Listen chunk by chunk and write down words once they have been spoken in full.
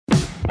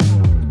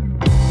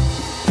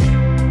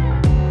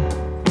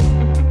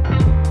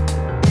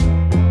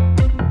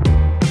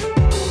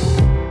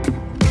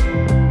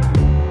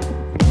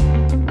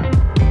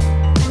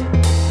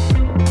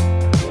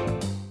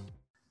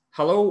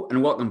Hello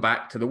and welcome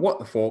back to the What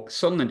the Fork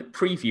Sunderland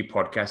Preview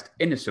Podcast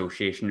in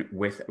association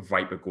with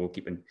Viper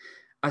Goalkeeping.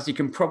 As you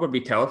can probably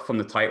tell from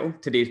the title,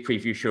 today's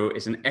preview show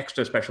is an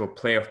extra special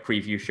playoff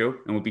preview show,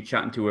 and we'll be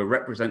chatting to a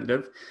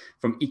representative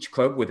from each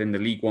club within the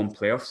League One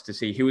playoffs to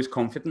see who is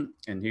confident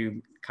and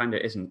who kind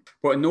of isn't.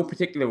 But in no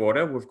particular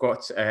order, we've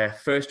got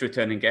first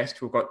returning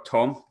guest. We've got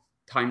Tom,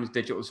 Times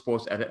Digital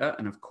Sports Editor,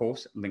 and of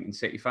course, Lincoln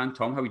City fan.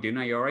 Tom, how are we doing?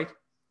 Are you all right?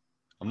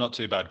 I'm not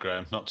too bad,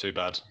 Graham. Not too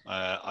bad.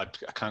 I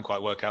can't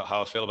quite work out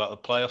how I feel about the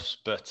playoffs,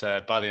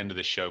 but by the end of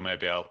this show,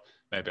 maybe I'll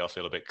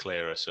feel a bit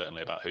clearer,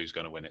 certainly about who's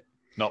going to win it.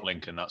 Not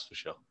Lincoln, that's for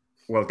sure.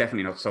 Well,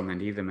 definitely not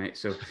Sunderland either, mate.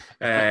 So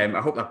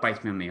I hope that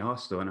bites me on the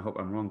arse, though, and I hope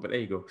I'm wrong. But there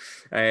you go.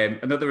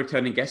 Another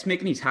returning guest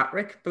making his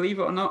hat-trick, believe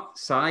it or not,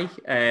 Sai.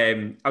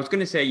 I was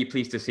going to say you're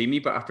pleased to see me,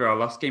 but after our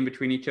last game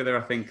between each other,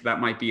 I think that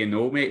might be a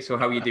no, mate. So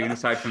how are you doing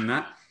aside from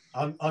that?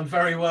 I'm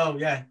very well.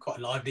 Yeah, quite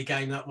a lively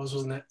game that was,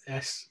 wasn't it?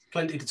 Yes,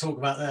 plenty to talk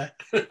about there.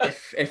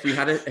 if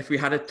we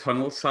had a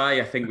tunnel,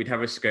 Sai, I think we'd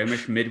have a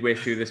skirmish midway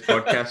through this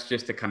podcast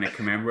just to kind of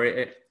commemorate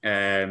it.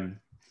 And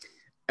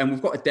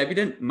we've got a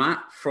debutant,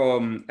 Matt,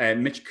 from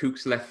Mitch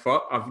Cook's left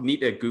foot. I need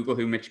to Google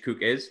who Mitch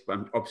Cook is.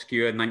 I'm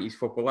obscure 90s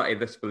footballer, I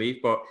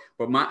disbelieve. But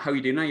Matt, how are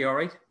you doing? Are you all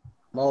right?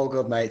 I'm all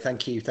good, mate.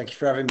 Thank you. Thank you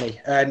for having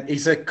me.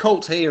 He's a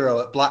cult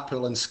hero at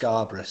Blackpool and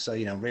Scarborough. So,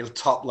 real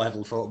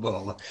top-level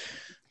footballer.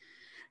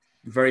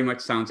 Very much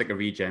sounds like a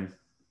regen.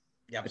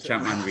 Yeah, a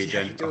Champman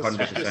regen,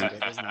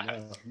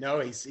 100%. No,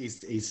 he's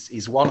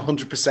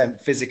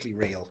 100% physically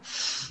real.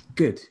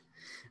 Good.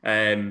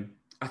 I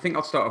think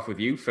I'll start off with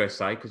you first,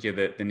 Si, because you're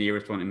the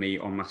nearest one to me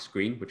on my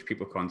screen, which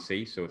people can't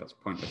see, so that's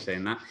pointless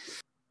saying that.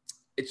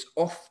 It's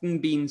often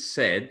been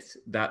said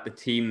that the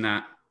team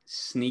that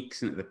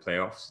sneaks into the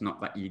playoffs,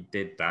 not that you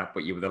did that,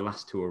 but you were the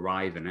last to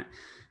arrive in it,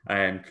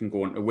 can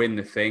go on to win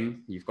the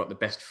thing. You've got the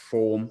best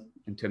form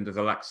in terms of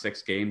the last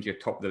 6 games. You're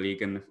top of the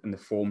league in the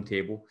form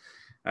table.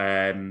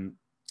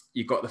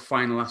 You got the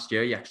final last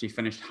year. You actually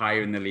finished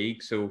higher in the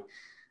league. So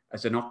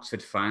as an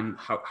Oxford fan,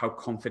 how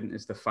confident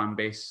is the fan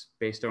base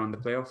based around the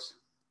playoffs?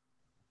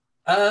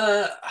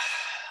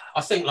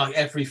 I think like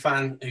every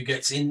fan who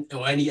gets in,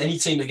 or any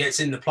team that gets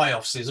in the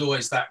playoffs, there's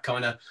always that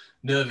kind of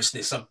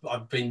nervousness.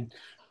 I've been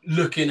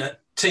looking at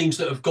teams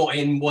that have got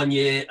in one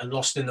year and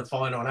lost in the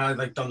final and how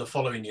they've done the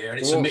following year. And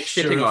it's a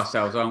mixture shitting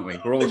ourselves, aren't we?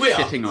 We're all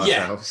shitting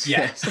ourselves.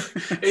 Yeah.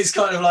 It's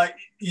kind of like,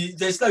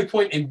 there's no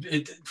point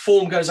in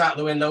form goes out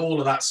the window, all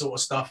of that sort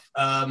of stuff.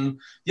 The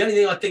only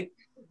thing I think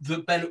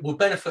that will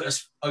benefit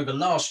us over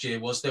last year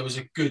was there was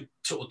a good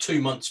sort of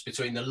 2 months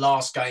between the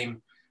last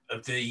game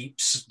of the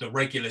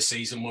regular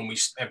season when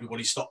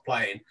everybody stopped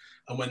playing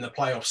and when the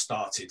playoffs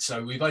started.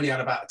 So we've only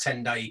had about a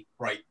 10-day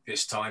break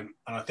this time,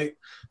 and I think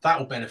that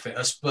will benefit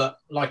us. But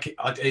like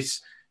it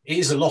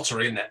is a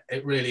lottery, isn't it?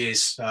 It really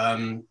is.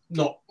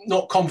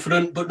 Not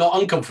confident, but not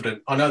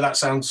unconfident. I know that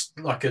sounds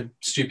like a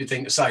stupid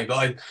thing to say,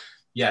 but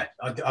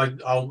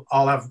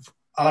I'll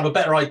have a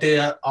better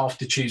idea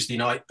after Tuesday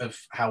night of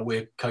how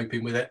we're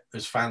coping with it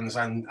as fans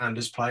and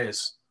as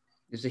players.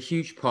 There's a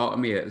huge part of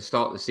me at the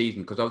start of the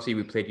season, because obviously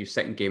we played your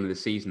second game of the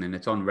season and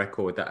it's on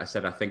record that I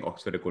said I think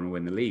Oxford are going to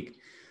win the league.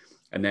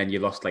 And then you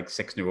lost like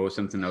 6 in a row or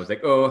something. I was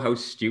like, oh, how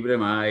stupid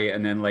am I?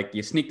 And then like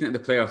you sneaked into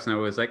the playoffs and I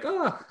was like,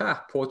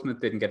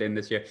 Portsmouth didn't get in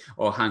this year.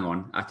 Oh, hang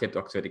on. I tipped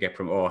Oxford to get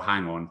from,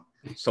 hang on.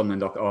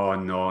 Sunderland,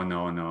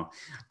 no.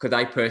 Because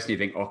I personally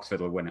think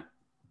Oxford will win it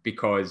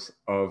because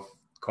of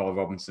Carl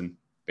Robinson,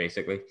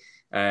 basically.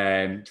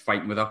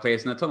 Fighting with our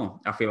players in the tunnel.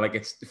 I feel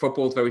like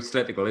football's very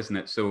political, isn't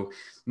it? So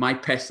my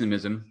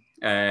pessimism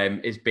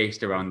is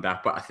based around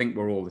that, but I think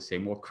we're all the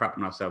same. We're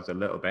crapping ourselves a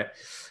little bit.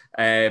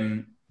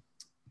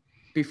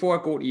 Before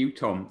I go to you,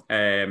 Tom,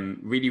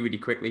 really, really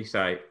quickly,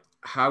 Si,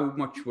 how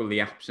much will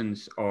the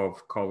absence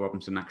of Carl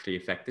Robinson actually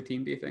affect the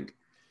team, do you think?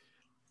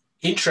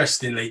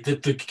 Interestingly, the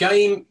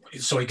game.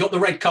 Sorry, got the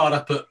red card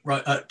up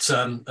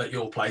at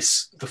your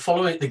place.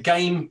 The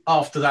game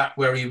after that,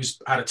 where he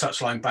had a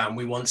touchline ban,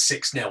 we won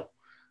 6-0.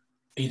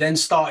 He then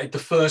started the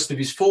first of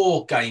his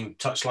 4-game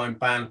touchline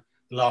ban,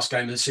 the last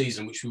game of the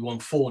season, which we won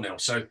 4-0.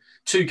 So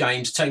 2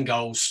 games, 10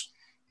 goals.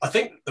 I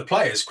think the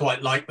players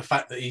quite like the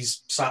fact that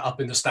he's sat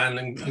up in the stand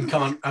and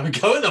can't have a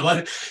go at them.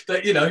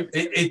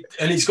 That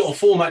and he's got a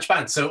 4-match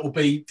ban, so it will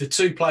be the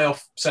 2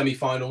 playoff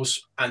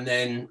semi-finals and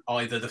then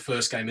either the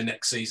first game of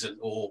next season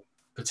or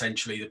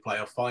potentially the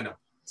playoff final.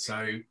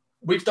 So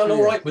we've done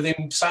all right with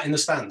him sat in the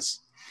stands.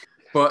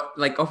 But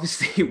like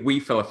obviously we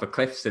fell off a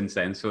cliff since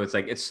then, so it's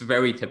like it's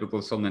very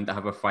typical Sunderland to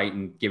have a fight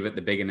and give it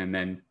the big one and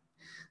then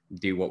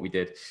do what we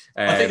did.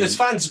 I think as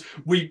fans,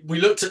 we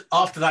looked at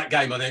after that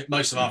game. I think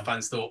most of our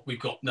fans thought we've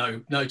got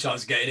no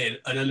chance of getting in.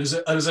 And then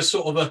as a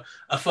sort of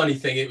a funny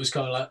thing, it was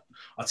kind of like,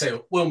 I'll tell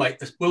you, we'll make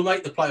the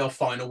playoff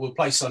final. We'll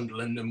play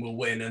Sunderland and we'll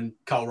win. And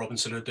Carl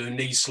Robinson will do a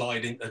knee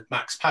slide into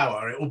max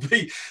power. It will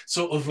be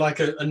sort of like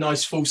a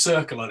nice full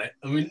circle on it.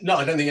 I mean, no,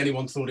 I don't think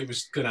anyone thought it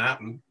was going to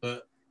happen,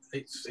 but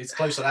it's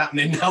closer to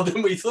happening now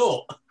than we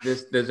thought.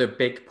 There's a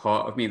big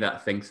part of me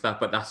that thinks that,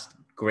 but that's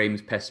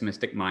Graham's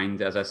pessimistic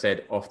mind. As I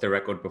said off the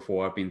record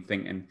before, I've been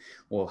thinking,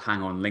 well,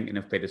 hang on, Lincoln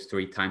have played us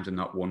 3 times and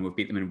not won. We've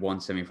beat them in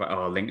one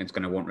semi-final. Oh, Lincoln's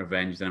going to want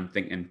revenge. Then I'm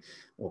thinking,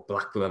 well,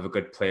 Blackpool have a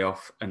good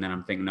playoff. And then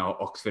I'm thinking, no,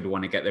 Oxford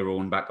want to get their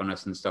own back on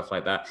us and stuff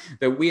like that.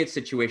 The weird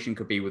situation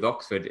could be with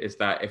Oxford is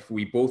that if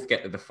we both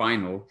get to the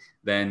final,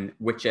 then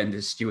which end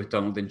is Stuart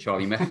Donald and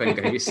Charlie Methven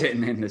going to be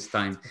sitting in this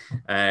time?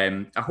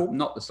 I hope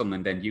not the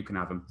Sunderland end. You can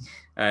have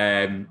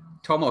him.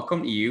 Tom, I'll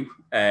come to you.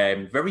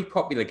 Very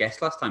popular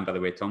guest last time, by the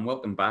way, Tom.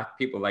 Welcome back.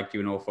 People liked you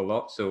an awful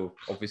lot. So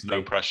obviously...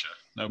 No pressure.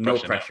 No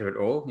pressure at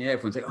all. Yeah,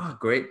 everyone's like, oh,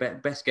 great.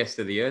 Best guest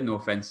of the year. No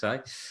offence, Si.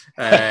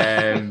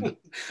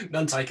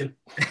 None taken.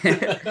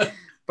 But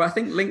I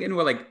think Lincoln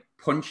were like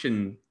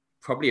punching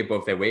probably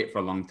above their weight for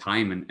a long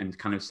time and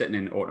kind of sitting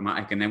in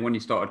automatic. And then when you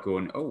started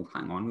going, oh,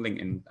 hang on,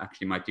 Lincoln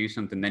actually might do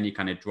something, then you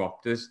kind of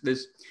dropped. There's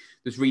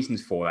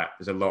reasons for that.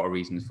 There's a lot of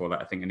reasons for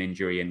that. I think an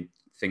injury and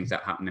things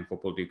that happen in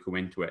football do come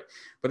into it.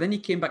 But then he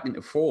came back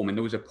into form, and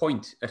there was a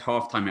point at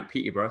halftime at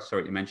Peterborough,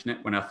 sorry to mention it,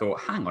 when I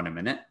thought, hang on a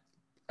minute,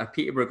 are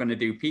Peterborough going to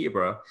do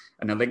Peterborough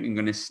and are Lincoln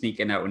going to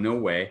sneak in out of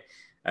nowhere?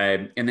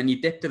 And then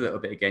you dipped a little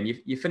bit again.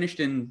 You finished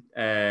in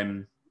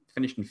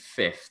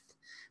 5th,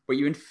 but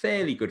you're in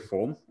fairly good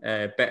form,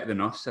 better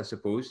than us, I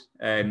suppose.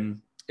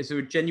 Is there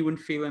a genuine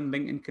feeling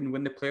Lincoln can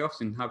win the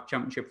playoffs and have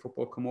championship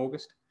football come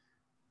August?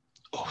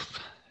 Oh,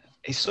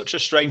 it's such a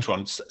strange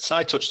one.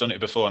 Si touched on it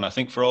before, and I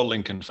think for all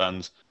Lincoln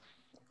fans,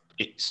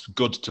 it's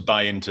good to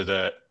buy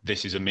into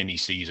this is a mini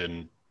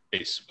season.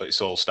 It's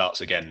all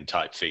starts again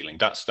type feeling.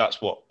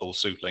 That's what will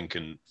suit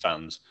Lincoln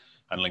fans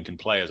and Lincoln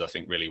players, I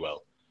think, really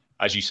well.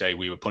 As you say,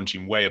 we were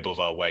punching way above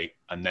our weight,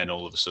 and then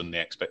all of a sudden the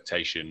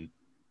expectation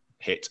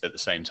hit at the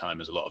same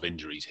time as a lot of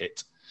injuries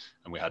hit,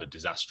 and we had a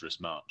disastrous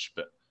March.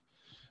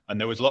 And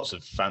there was lots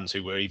of fans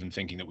who were even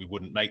thinking that we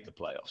wouldn't make the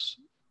playoffs.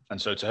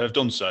 And so to have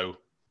done so,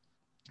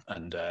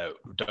 and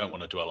don't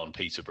want to dwell on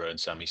Peterborough and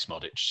Sammy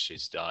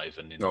Smodic's dive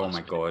and oh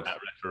my God, that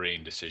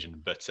refereeing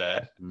decision, but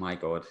my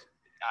God,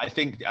 I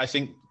think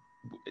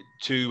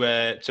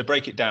to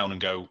break it down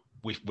and go,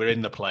 we're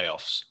in the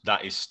playoffs.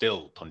 That is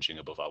still punching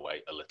above our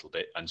weight a little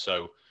bit, and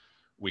so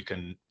we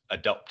can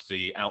adopt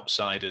the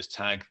outsiders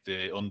tag,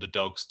 the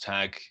underdogs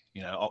tag.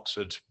 You know,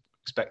 Oxford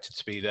expected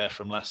to be there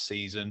from last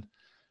season.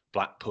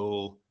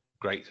 Blackpool,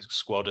 great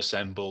squad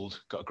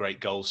assembled, got a great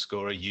goal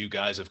scorer. You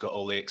guys have got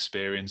all the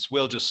experience.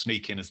 We'll just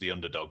sneak in as the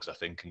underdogs, I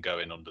think, and go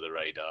in under the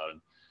radar,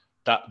 and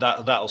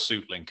that'll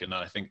suit Lincoln.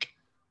 And I think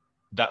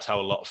that's how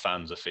a lot of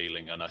fans are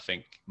feeling. And I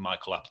think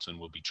Michael Appleton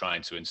will be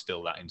trying to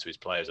instill that into his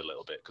players a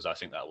little bit, because I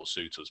think that will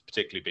suit us,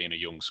 particularly being a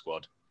young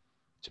squad,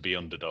 to be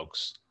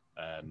underdogs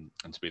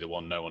and to be the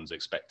one no one's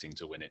expecting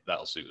to win it.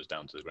 That'll suit us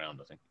down to the ground,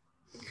 I think.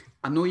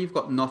 I know you've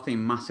got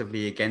nothing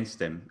massively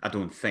against him, I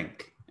don't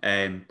think.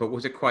 But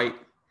was it quite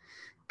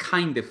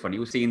kind of funny?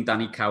 Was seeing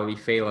Danny Cowley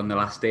fail on the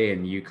last day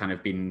and you kind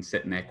of been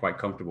sitting there quite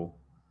comfortable?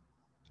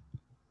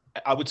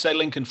 I would say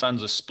Lincoln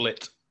fans are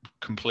split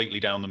completely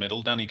down the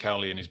middle. Danny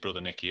Cowley and his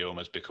brother Nicky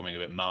Omer is becoming a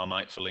bit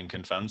Marmite for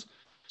Lincoln fans.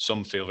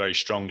 Some feel very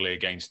strongly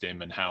against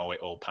him and how it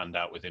all panned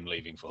out with him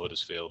leaving for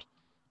Huddersfield.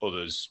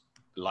 Others,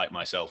 like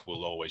myself,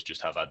 will always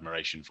just have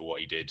admiration for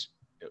what he did,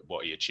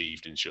 what he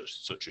achieved in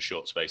such a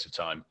short space of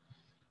time.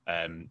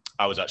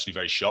 I was actually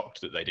very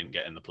shocked that they didn't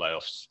get in the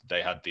playoffs.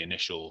 They had the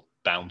initial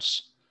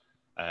bounce,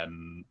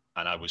 and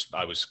I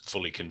was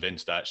fully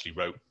convinced. I actually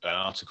wrote an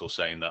article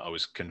saying that I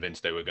was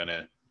convinced they were going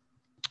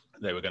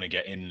to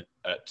get in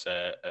at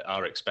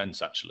our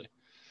expense, actually.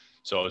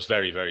 So I was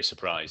very, very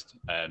surprised.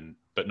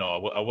 But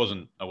no, I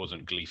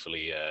wasn't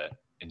gleefully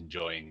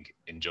enjoying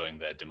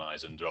their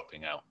demise and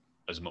dropping out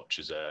as much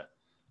as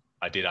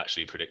I did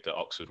actually predict that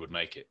Oxford would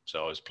make it.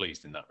 So I was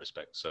pleased in that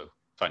respect. So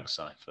thanks,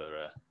 Si,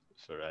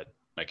 for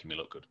making me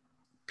look good.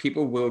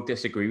 People will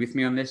disagree with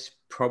me on this,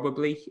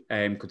 probably,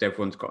 because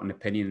everyone's got an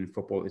opinion and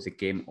football is a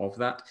game of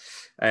that.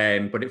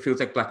 But it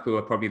feels like Blackpool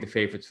are probably the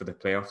favourites for the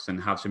playoffs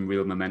and have some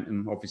real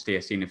momentum. Obviously,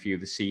 I've seen a few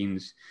of the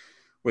scenes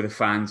with the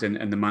fans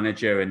and the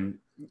manager, and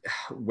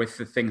with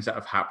the things that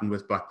have happened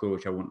with Blackpool,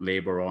 which I won't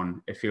labour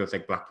on, it feels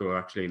like Blackpool are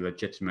actually a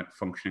legitimate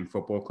functioning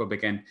football club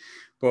again.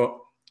 But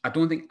I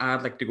don't think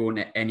I'd like to go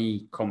into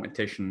any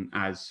competition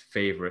as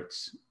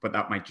favourites, but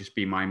that might just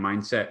be my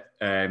mindset.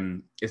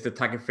 Is the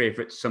tag of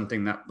favourites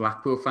something that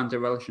Blackpool fans are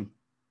relishing?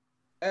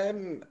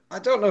 I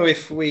don't know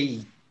if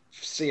we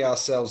see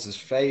ourselves as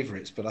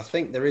favourites, but I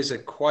think there is a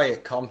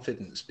quiet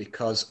confidence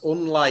because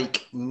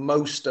unlike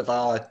most of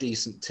our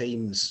decent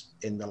teams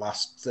in the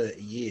last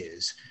 30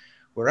 years,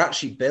 we're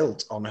actually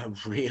built on a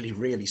really,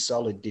 really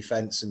solid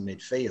defence and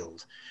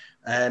midfield.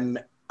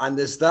 And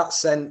there's that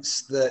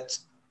sense that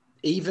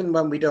even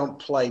when we don't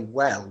play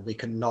well, we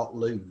can not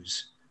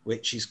lose,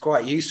 which is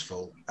quite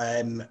useful.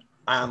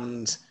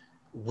 And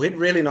we're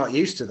really not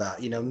used to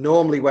that. You know,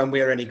 normally when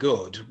we're any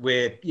good,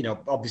 we're, you know,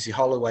 obviously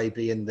Holloway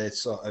being the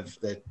sort of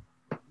the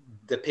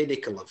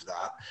pinnacle of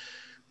that.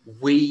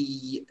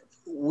 We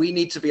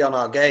need to be on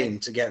our game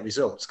to get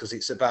results because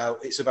it's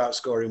about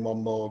scoring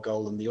one more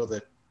goal than the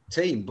other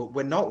team. But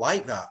we're not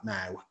like that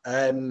now.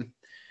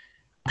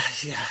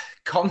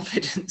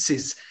 Confidence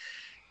is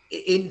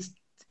in.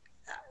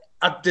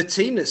 The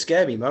team that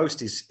scared me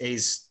most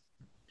is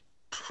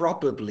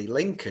probably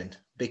Lincoln,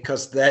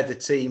 because they're the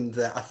team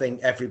that I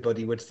think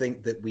everybody would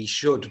think that we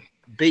should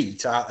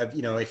beat. Out of,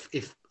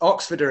 if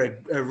Oxford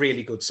are a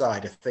really good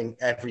side, I think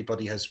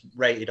everybody has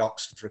rated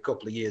Oxford for a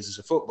couple of years as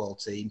a football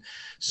team.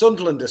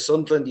 Sunderland are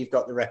Sunderland. You've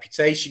got the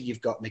reputation.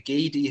 You've got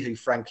McGeady, who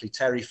frankly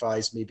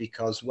terrifies me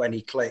because when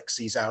he clicks,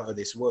 he's out of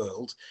this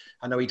world.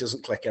 I know he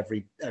doesn't click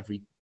every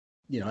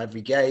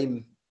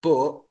game,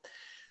 but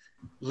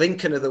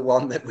Lincoln are the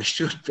one that we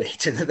should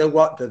beat, and they're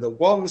the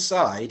one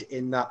side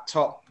in that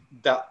top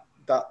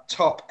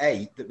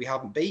 8 that we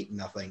haven't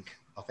beaten. I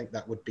think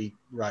that would be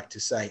right to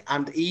say.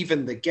 And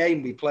even the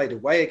game we played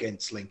away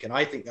against Lincoln,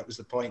 I think that was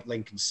the point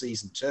Lincoln's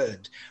season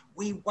turned.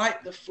 We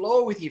wiped the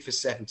floor with you for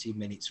 70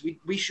 minutes.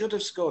 We should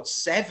have scored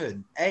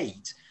 7,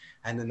 8,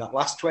 and in that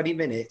last 20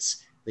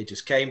 minutes they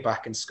just came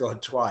back and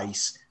scored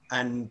twice.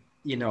 And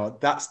they're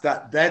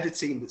the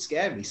team that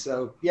scared me.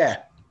 So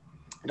yeah.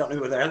 I don't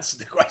know whether I answered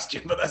the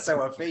question, but that's how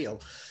I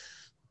feel.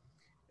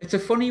 It's a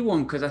funny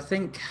one because I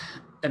think,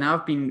 and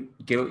I've been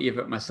guilty of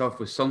it myself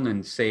with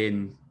Sunderland,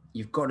 saying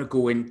you've got to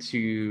go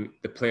into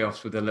the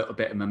playoffs with a little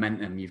bit of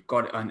momentum. You've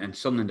got, and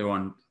Sunderland are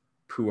on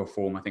poor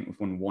form. I think we've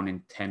won 1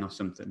 in 10 or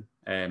something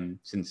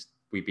since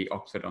we beat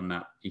Oxford on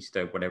that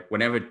Easter,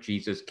 whenever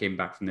Jesus came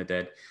back from the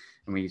dead,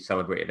 and we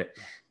celebrated it.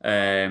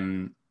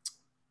 And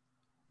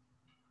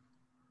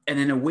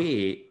in a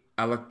way,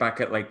 I look back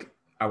at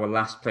our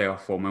last playoff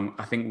form, and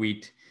I think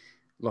we'd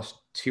lost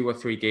 2 or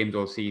 3 games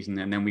all season,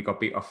 and then we got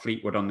beat off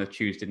Fleetwood on the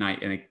Tuesday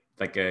night in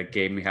a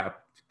game we had to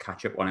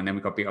catch up on, and then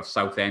we got beat off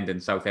Southend,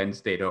 and Southend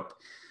stayed up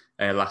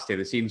last day of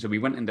the season. So we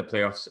went into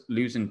playoffs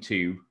losing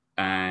 2,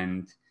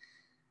 and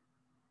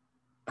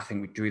I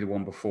think we drew the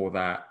one before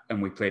that,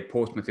 and we played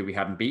Portsmouth, who we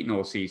hadn't beaten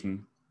all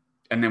season,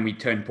 and then we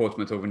turned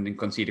Portsmouth over and didn't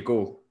concede a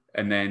goal,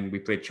 and then we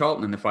played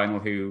Charlton in the final,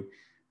 who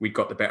we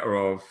got the better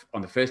of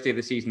on the first day of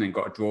the season and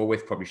got a draw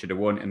with, probably should have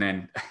won. And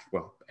then,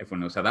 well,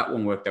 everyone knows how that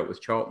one worked out with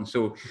Charlton.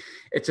 So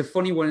it's a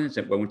funny one,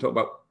 isn't it, when we talk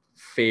about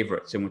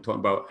favourites and we're talking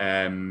about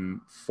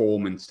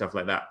form and stuff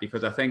like that,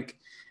 because I think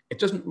it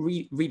doesn't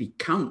really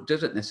count,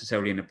 does it,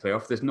 necessarily in a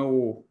playoff?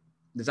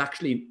 There's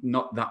actually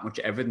not that much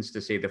evidence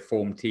to say the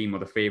form team or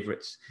the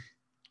favourites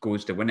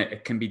goes to win it.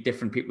 It can be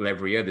different people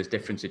every year. There's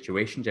different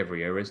situations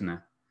every year, isn't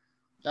there?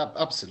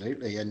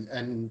 Absolutely.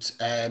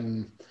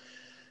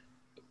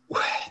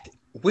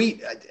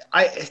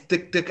 I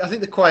think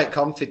the quiet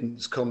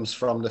confidence comes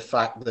from the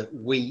fact that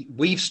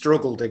we've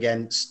struggled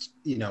against,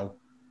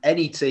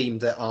 any team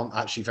that aren't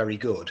actually very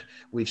good.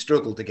 We've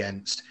struggled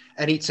against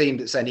any team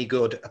that's any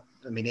good.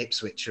 I mean,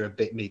 Ipswich are a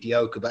bit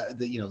mediocre, but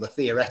they're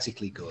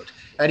theoretically good.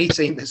 Any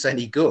team that's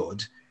any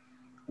good,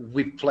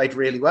 we've played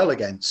really well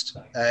against,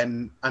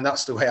 and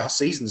that's the way our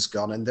season's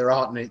gone. And there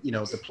aren't,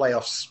 the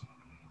playoffs.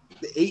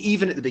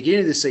 Even at the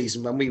beginning of the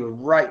season, when we were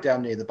right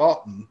down near the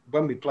bottom,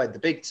 when we played the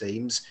big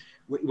teams.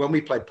 When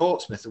we played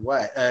Portsmouth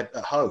away at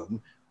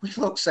home, we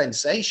looked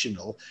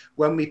sensational.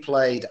 When we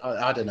played,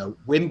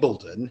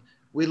 Wimbledon,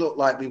 we looked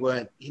like we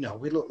weren't,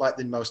 we looked like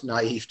the most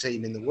naive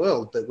team in the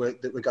world that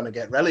we're going to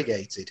get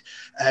relegated.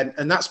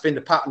 And that's been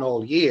the pattern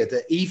all year,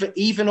 that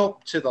even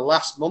up to the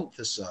last month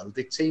or so,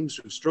 the teams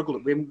who've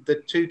struggled,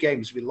 the 2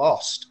 games we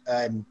lost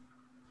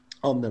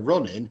on the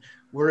run-in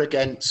were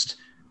against,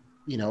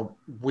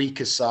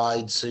 weaker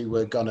sides who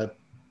were going to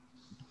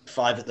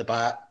 5 at the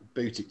back,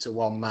 boot it to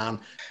 1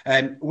 man.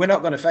 We're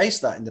not going to face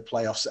that in the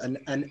playoffs.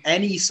 And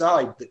any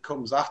side that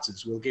comes at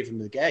us, we'll give them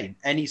a game.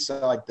 Any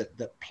side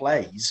that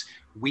plays,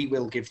 we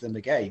will give them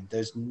a game.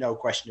 There's no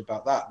question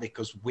about that,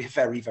 because we're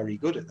very, very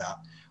good at that.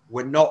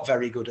 We're not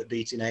very good at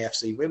beating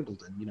AFC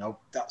Wimbledon.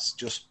 That's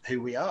just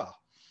who we are.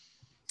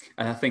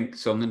 And I think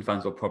Sunderland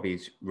fans will probably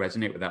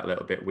resonate with that a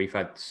little bit. We've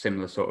had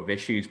similar sort of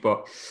issues.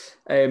 But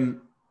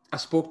I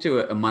spoke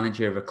to a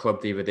manager of a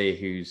club the other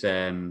day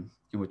and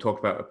we talked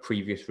about a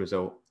previous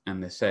result.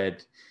 And they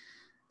said,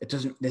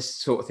 this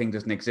sort of thing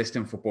doesn't exist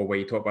in football, where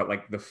you talk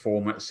about the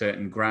form at a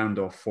certain ground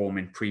or form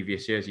in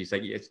previous years. You say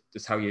it's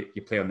just how you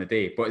play on the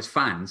day. But as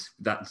fans,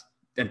 that's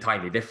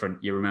entirely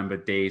different. You remember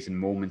days and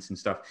moments and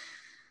stuff.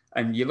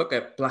 And you look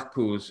at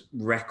Blackpool's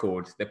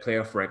record, their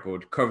playoff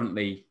record,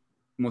 currently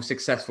most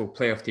successful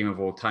playoff team of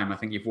all time. I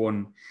think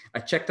I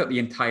checked out the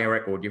entire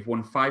record. You've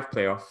won 5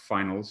 playoff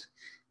finals.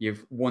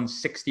 You've won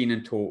 16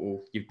 in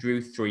total. You've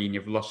drew 3 and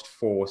you've lost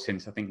 4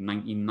 since, I think,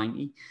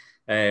 1990.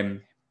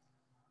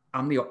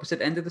 On the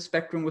opposite end of the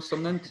spectrum with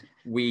Sunderland,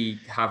 we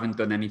haven't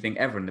done anything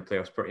ever in the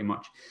playoffs, pretty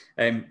much.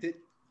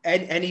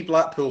 Any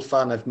Blackpool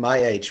fan of my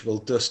age will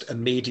just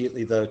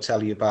immediately, though,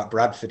 tell you about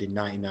Bradford in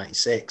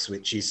 1996,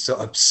 which is sort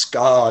of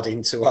scarred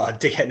into our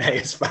DNA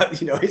as well.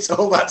 It's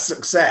all that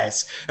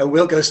success. And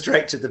we'll go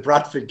straight to the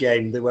Bradford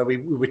game where we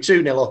were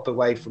 2-0 up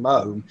away from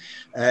home,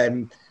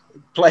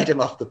 played them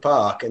off the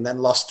park, and then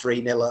lost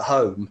 3-0 at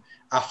home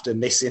after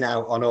missing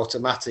out on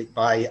automatic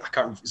by, I can't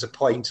remember if it was a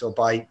point or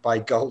by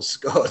goals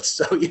scored.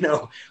 So,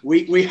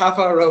 we have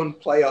our own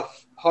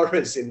playoff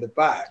horrors in the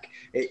back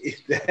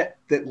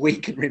that we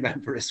can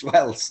remember as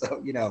well.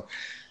 So,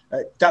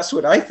 That's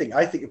what I think.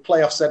 I think a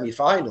playoff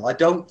semi-final. I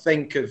don't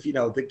think of,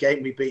 the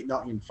game we beat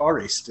Nottingham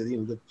Forest,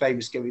 the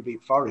famous game we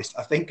beat Forest.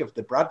 I think of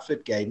the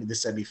Bradford game in the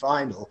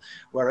semi-final,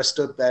 where I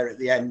stood there at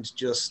the end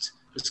just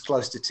as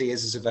close to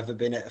tears as I've ever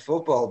been at a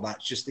football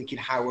match, just thinking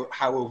how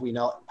have we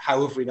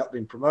not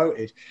been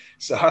promoted?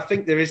 So I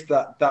think there is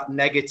that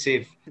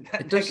negative.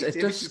 It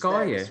does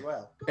scar you.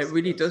 Well. It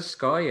really does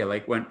scar you.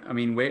 Like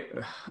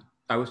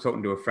I was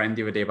talking to a friend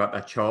the other day about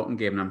that Charlton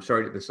game, and I'm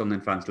sorry to the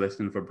Sunderland fans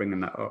listening for bringing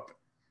that up,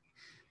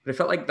 but it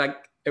felt like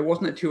it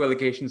wasn't the 2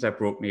 allegations that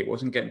broke me. It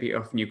wasn't getting beat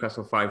off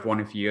Newcastle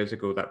 5-1 a few years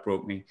ago that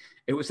broke me.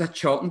 It was that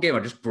Charlton game. I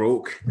just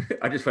broke.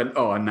 I just went,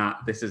 oh, nah,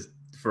 this is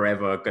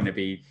forever going to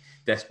be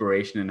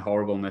desperation and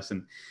horribleness.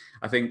 And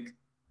I think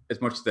as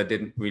much as I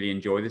didn't really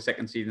enjoy the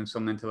second season of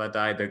Sunderland until I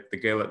died, the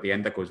girl at the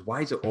end that goes,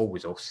 why is it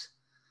always us?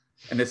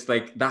 And it's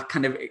like that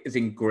kind of is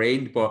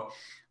ingrained. But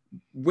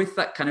with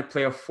that kind of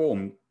playoff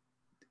form,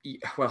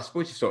 well, I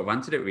suppose you sort of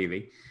answered it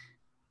really.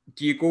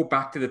 Do you go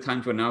back to the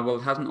times when now, well,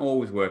 it hasn't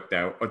always worked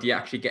out, or do you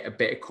actually get a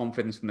bit of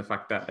confidence from the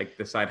fact that like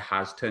the side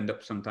has turned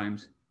up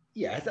sometimes?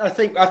 Yeah, I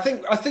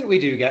think we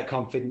do get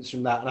confidence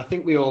from that, and I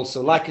think we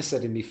also, like I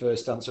said in my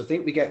first answer, I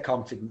think we get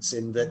confidence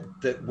in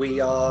that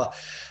we are.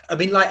 I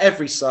mean, like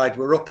every side,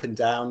 we're up and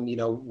down.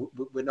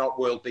 We're not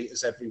world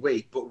beaters every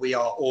week, but we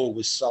are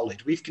always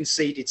solid. We've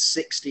conceded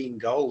 16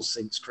 goals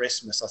since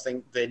Christmas. I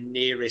think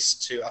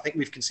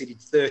we've conceded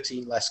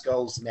 13 less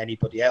goals than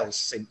anybody else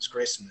since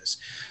Christmas,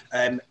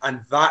 and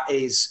that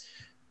is,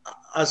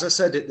 as I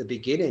said at the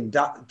beginning,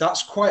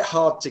 that's quite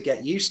hard to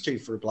get used to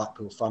for a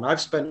Blackpool fan.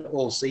 I've spent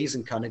all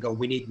season kind of going,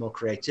 we need more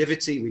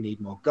creativity, we need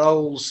more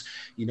goals.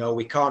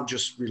 We can't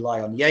just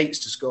rely on Yates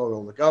to score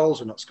all the goals.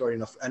 We're not scoring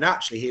enough. And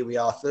actually, here we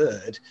are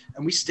third,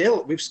 and we've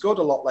scored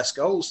a lot less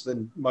goals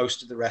than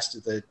most of the rest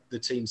of the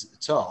teams at the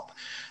top.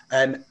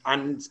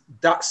 And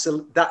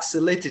that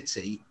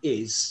solidity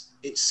it's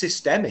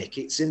systemic.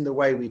 It's in the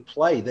way we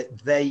play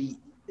that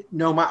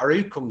no matter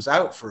who comes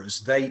out for us,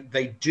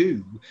 they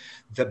do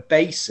the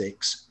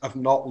basics of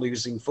not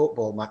losing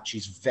football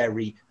matches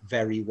very,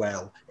 very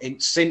well.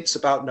 And since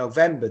about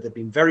November, there have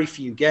been very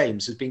few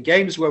games. There's been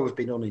games where we've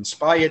been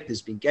uninspired.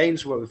 There's been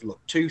games where we've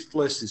looked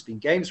toothless. There's been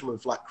games where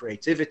we've lacked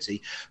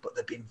creativity. But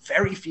there have been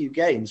very few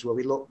games where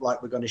we look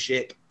like we're going to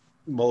ship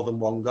more than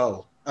 1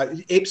 goal.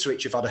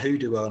 Ipswich have had a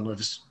hoodoo on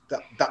us.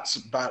 That's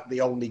about the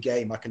only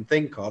game I can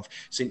think of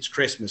since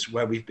Christmas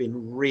where we've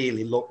been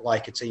really looked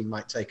like a team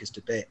might take us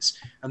to bits.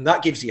 And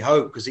that gives you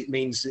hope, because it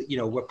means that,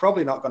 we're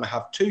probably not going to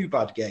have 2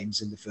 bad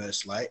games in the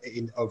first leg,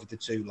 over the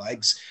 2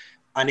 legs.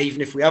 And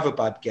even if we have a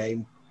bad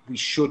game, we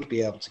should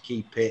be able to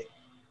keep it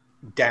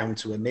down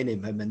to a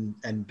minimum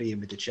and be in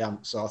with a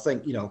chance. So I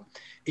think,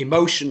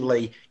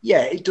 emotionally,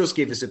 yeah, it does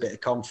give us a bit of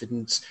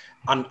confidence,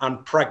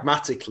 and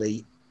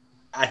pragmatically,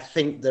 I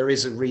think there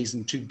is a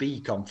reason to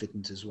be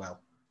confident as well.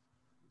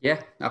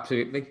 Yeah,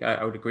 absolutely.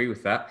 I would agree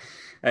with that.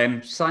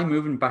 Si,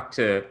 moving back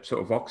to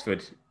sort of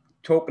Oxford,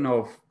 talking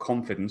of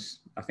confidence,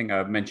 I think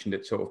I mentioned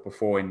it sort of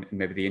before in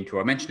maybe the intro.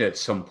 I mentioned it at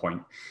some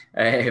point.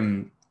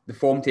 The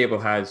form table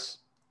has,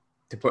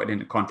 to put it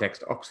into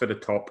context, Oxford are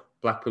top,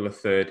 Blackpool are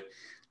 3rd,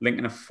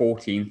 Lincoln are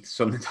 14th,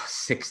 Sunderland are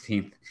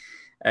 16th.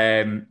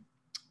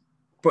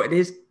 But it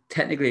is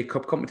technically a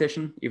cup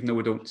competition, even though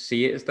we don't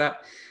see it as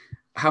that.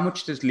 How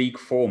much does league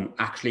form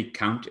actually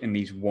count in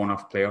these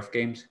one-off playoff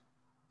games?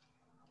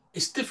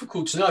 It's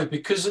difficult to know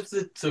because of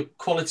the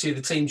quality of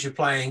the teams you're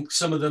playing.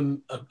 Some of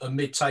them are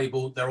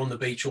mid-table; they're on the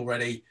beach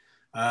already.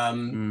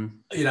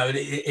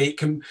 It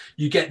can,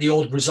 you get the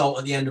odd result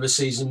at the end of a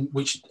season,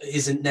 which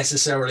isn't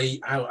necessarily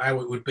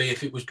how it would be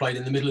if it was played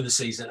in the middle of the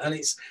season. And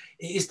it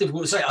is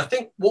difficult to say. I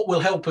think what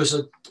will help us, I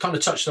kind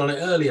of touched on it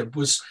earlier,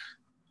 was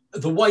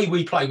the way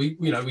we play.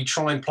 We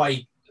try and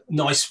play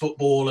nice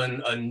football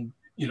and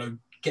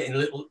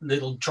getting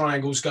little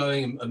triangles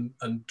going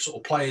and sort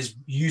of players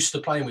used to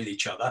playing with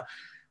each other.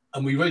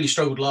 And we really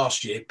struggled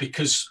last year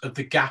because of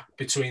the gap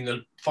between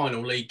the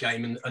final league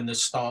game and the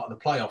start of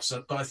the playoffs.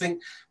 But I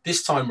think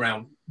this time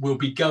round, we'll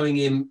be going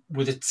in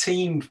with a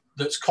team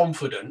that's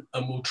confident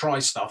and will try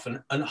stuff.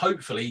 And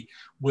hopefully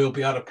we'll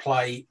be able to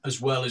play as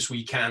well as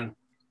we can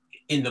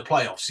in the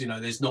playoffs.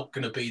 There's not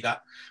going to be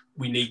that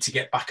we need to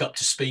get back up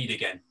to speed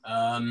again.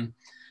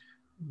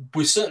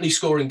 We're certainly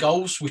scoring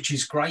goals, which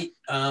is great,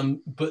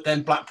 but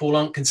then Blackpool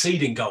aren't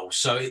conceding goals.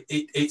 So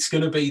it's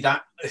going to be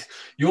that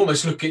you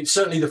almost look at,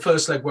 certainly the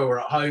first leg where we're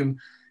at home,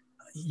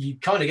 you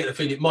kind of get the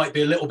feeling it might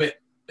be a little bit,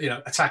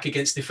 attack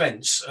against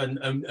defence.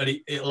 And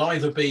it'll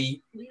either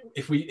be,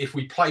 if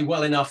we play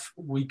well enough,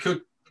 we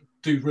could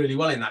do really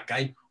well in that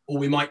game, or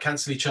we might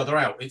cancel each other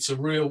out.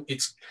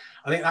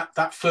 I think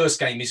that first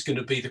game is going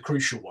to be the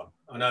crucial one.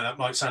 I know that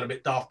might sound a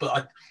bit daft,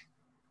 but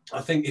I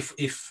think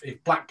if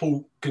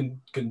Blackpool can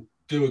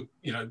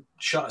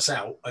shut us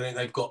out, I think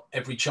they've got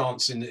every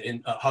chance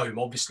in at home.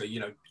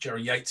 Obviously,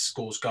 Jerry Yates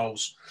scores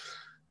goals.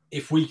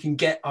 If we can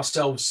get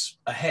ourselves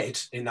ahead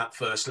in that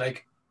first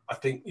leg, I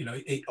think,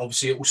 it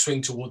will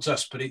swing towards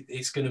us, but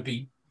it's going to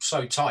be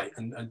so tight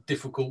and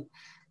difficult.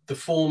 The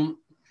form,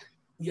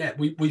 yeah,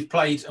 we've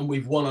played and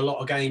we've won a lot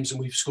of games and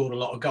we've scored a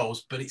lot of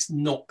goals, but it's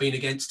not been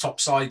against top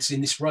sides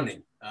in this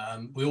running.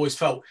 We always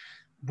felt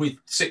with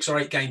 6 or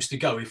 8 games to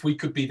go, if we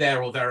could be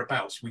there or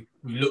thereabouts, we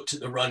looked at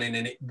the running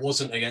and it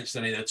wasn't against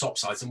any of the top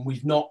sides. And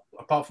we've not,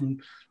 apart from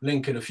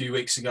Lincoln a few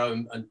weeks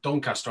ago and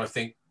Doncaster, I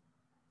think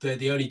they're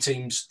the only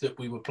teams that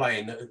we were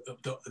playing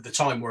at the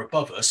time were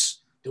above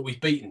us that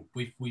we've beaten.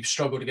 We've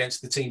struggled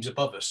against the teams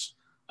above us.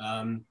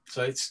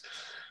 So it's,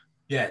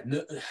 yeah,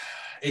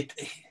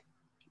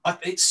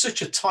 it's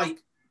such a tight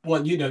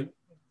one. You know,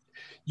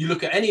 you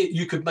look at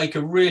you could make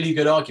a really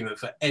good argument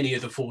for any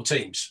of the 4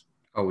 teams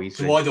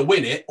to either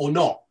win it or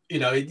not. You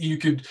know,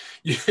 it's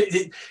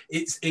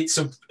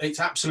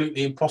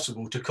absolutely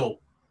impossible to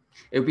call.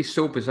 It would be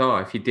so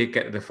bizarre if you did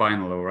get to the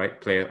final, though, right?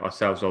 Play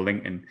ourselves or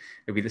Lincoln.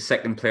 It'd be the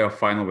second playoff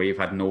final where you've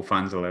had no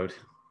fans allowed.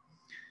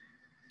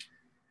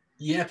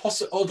 Yeah,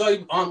 possibly.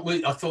 Although, aren't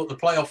we? I thought the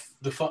playoff.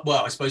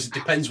 Well, I suppose it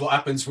depends what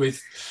happens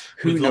with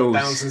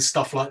lockdowns and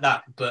stuff like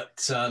that.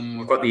 But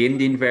we've got the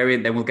Indian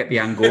variant, then we'll get the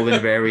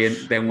Angolan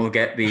variant, then we'll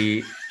get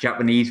the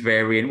Japanese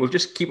variant. We'll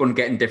just keep on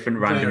getting different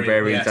random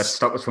variants that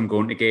stop us from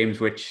going to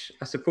games. Which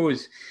I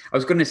suppose I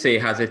was going to say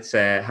has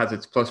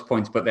its plus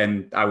points, but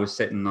then I was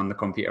sitting on the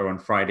computer on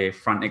Friday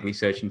frantically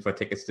searching for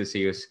tickets to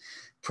see us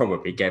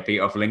probably get beat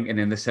off Lincoln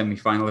in the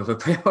semi-final of the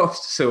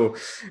playoffs. So.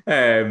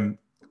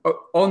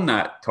 On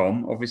that,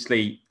 Tom,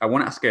 obviously, I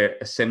want to ask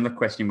a similar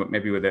question, but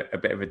maybe with a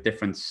bit of a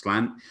different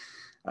slant.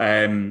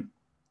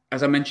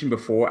 As I mentioned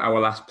before, our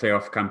last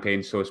playoff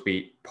campaign saw us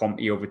beat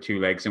Pompey over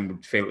 2 legs and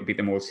would fail to beat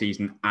them all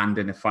season and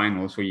in the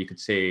final. So you could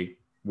say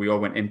we all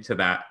went into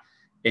that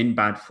in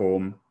bad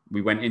form.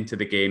 We went into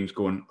the games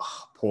going,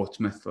 oh,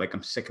 Portsmouth, like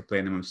I'm sick of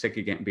playing them. I'm sick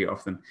of getting beat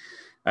off them.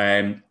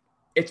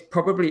 It's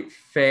probably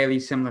fairly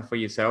similar for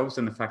yourselves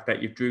in the fact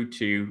that you drew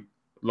 2,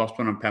 lost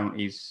 1 on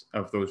penalties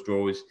of those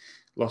draws,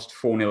 lost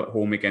 4-0 at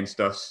home against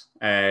us,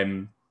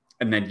 and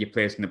then you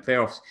play us in the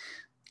playoffs.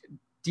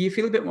 Do you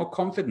feel a bit more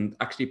confident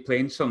actually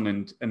playing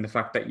Sunderland and the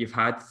fact that you've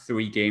had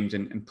 3 games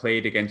and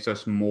played against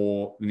us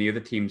more than the other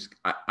teams,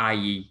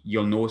 i.e.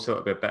 you'll know us a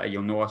little bit better,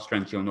 you'll know our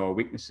strengths, you'll know our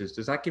weaknesses?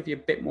 Does that give you a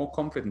bit more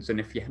confidence than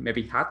if you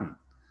maybe hadn't?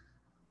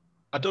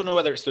 I don't know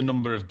whether it's the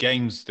number of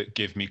games that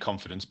give me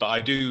confidence, but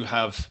I do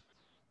have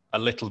a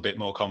little bit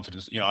more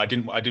confidence. You know, I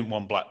didn't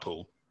want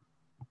Blackpool,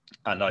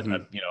 and I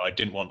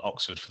didn't want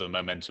Oxford for the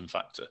momentum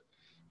factor.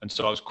 And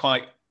so I was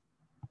quite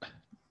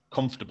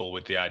comfortable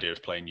with the idea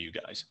of playing you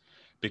guys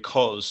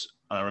because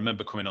I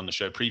remember coming on the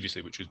show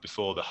previously, which was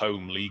before the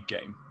home league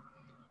game.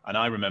 And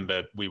I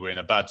remember we were in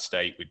a bad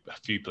state with a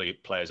few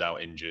players out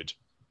injured.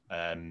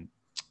 And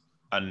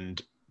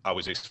I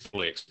was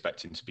fully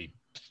expecting to be,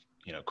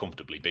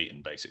 comfortably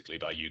beaten basically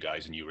by you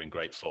guys, and you were in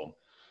great form.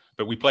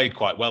 But we played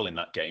quite well in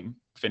that game,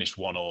 finished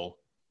 1-1.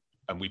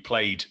 And we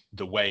played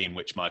the way in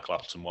which Michael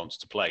Appleton wants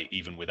to play,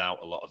 even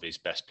without a lot of his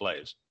best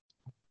players.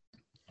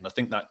 And I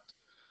think that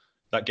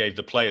gave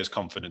the players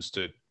confidence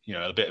to,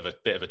 a bit of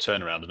a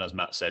turnaround. And as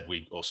Matt said,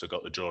 we also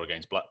got the draw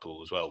against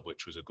Blackpool as well,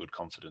 which was a good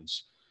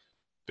confidence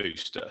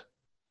booster.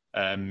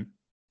 I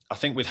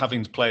think with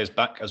having players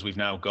back, as we've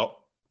now got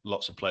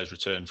lots of players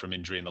returned from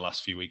injury in the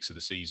last few weeks of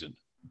the season.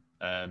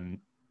 I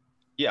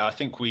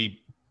think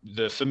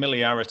the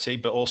familiarity,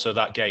 but also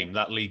that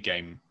league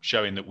game,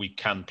 showing that we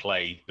can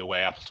play the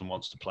way Appleton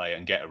wants to play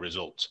and get a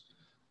result.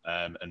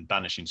 And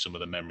banishing some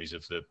of the memories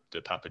of the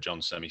Papa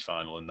John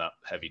semi-final and that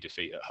heavy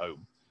defeat at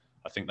home.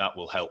 I think that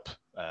will help.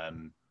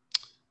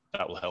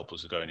 That will help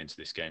us going into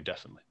this game,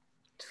 definitely.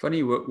 It's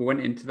funny, we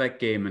went into that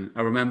game and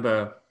I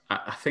remember,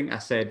 I think I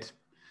said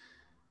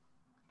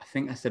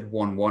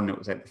 1-1. It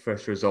was like the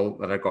first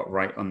result that I got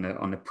right on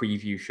the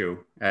preview show.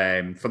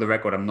 For the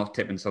record, I'm not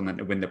tipping Sunderland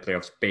to win the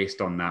playoffs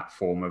based on that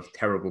form of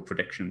terrible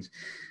predictions.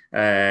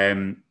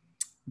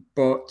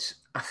 But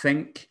I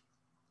think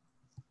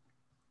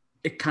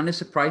it kind of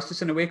surprised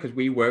us in a way because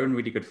we were in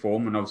really good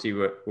form, and obviously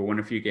we won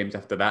a few games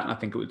after that. And I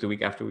think it was the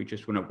week after we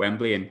just won at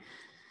Wembley, and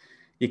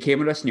you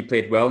came at us and you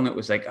played well, and it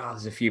was like,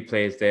 there's a few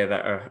players there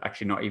that are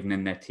actually not even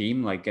in their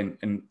team. Like, and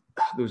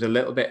there was a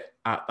little bit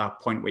at that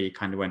point where you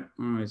kind of went,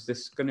 is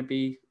this going to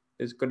be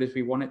as good as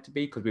we want it to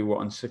be? Because we were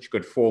on such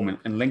good form,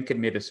 and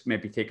Lincoln made us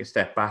maybe take a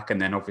step back, and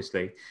then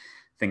obviously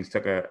things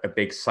took a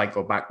big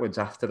cycle backwards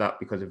after that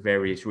because of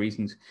various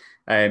reasons.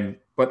 But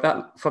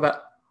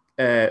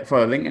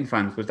for Lincoln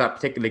fans, was that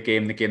particular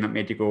game the game that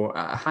made you go,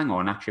 hang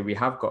on, actually, we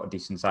have got a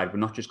decent side. We're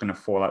not just going to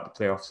fall out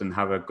the playoffs and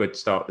have a good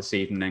start of the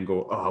season and then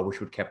go, I wish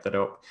we'd kept that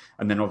up.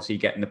 And then obviously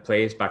getting the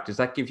players back. Does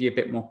that give you a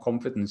bit more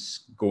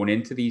confidence going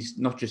into these,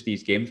 not just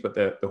these games, but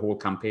the whole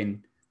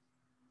campaign?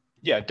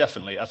 Yeah,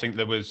 definitely. I think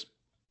there was,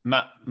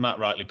 Matt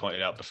rightly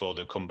pointed out before,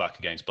 the comeback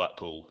against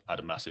Blackpool had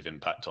a massive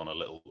impact on a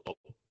little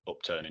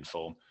upturn in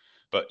form.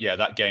 But yeah,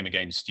 that game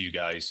against you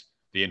guys,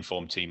 the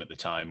informed team at the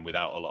time,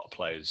 without a lot of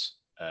players,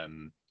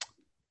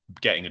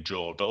 getting a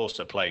draw, but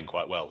also playing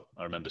quite well.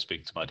 I remember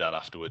speaking to my dad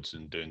afterwards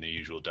and doing the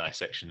usual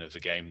dissection of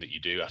the game that you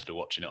do after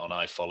watching it on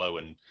iFollow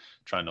and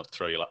trying not to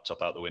throw your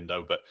laptop out the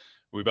window. But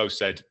we both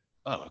said,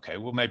 oh, okay,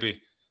 well,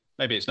 maybe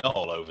it's not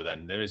all over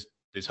then. There's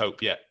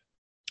hope yet.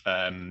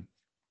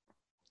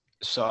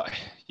 So,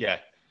 yeah,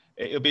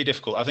 it'll be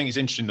difficult. I think it's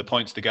interesting the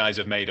points the guys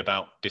have made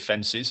about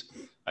defences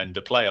and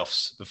the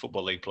playoffs. The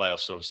Football League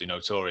playoffs are obviously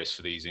notorious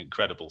for these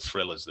incredible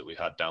thrillers that we've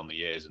had down the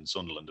years, and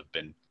Sunderland have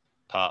been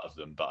part of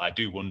them. But I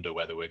do wonder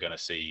whether we're going to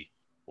see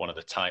one of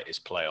the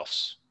tightest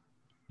playoffs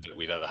that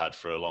we've ever had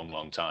for a long,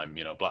 long time.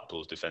 You know,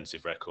 Blackpool's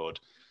defensive record,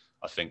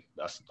 I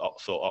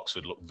thought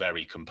Oxford looked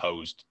very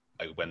composed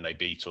when they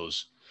beat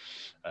us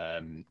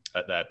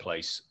at their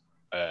place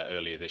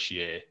earlier this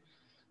year.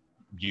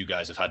 You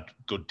guys have had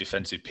good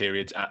defensive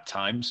periods at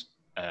times,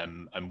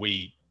 and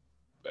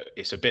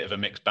it's a bit of a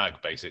mixed bag,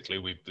 basically.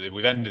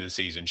 We've ended the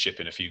season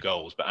shipping a few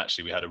goals, but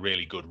actually we had a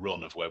really good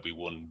run of where we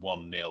won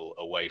 1-0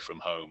 away from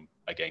home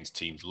against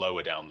teams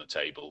lower down the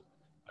table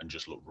and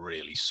just looked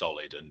really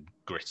solid and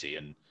gritty,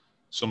 and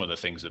some of the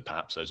things that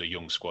perhaps as a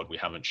young squad we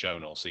haven't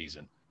shown all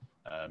season.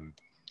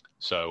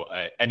 So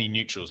any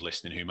neutrals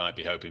listening who might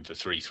be hoping for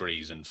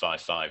 3-3s and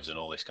 5-5s and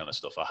all this kind of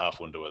stuff, I half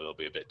wonder whether they'll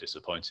be a bit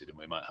disappointed and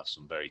we might have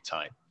some very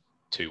tight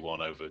 2-1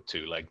 over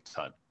 2-leg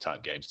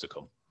type games to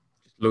come.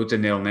 Loads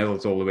of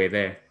 0-0s all the way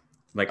there.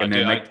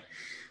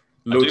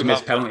 Loads of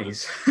missed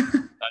penalties.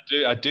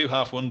 I do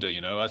half wonder,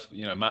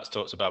 Matt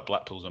talks about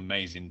Blackpool's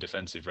amazing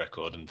defensive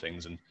record and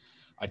things, and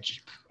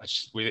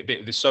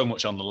there's so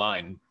much on the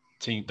line.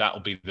 That'll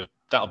be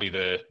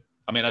the.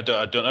 I mean, I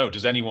don't know.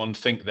 Does anyone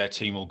think their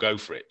team will go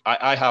for it?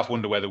 I half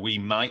wonder whether we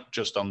might,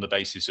 just on the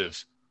basis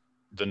of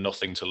the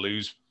nothing to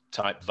lose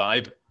type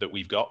vibe that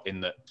we've got, in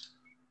that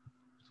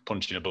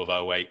punching above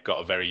our weight,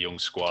 got a very young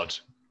squad,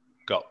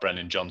 got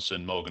Brennan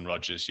Johnson, Morgan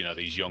Rogers,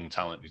 these young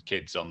talented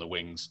kids on the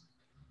wings.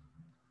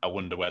 I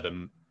wonder whether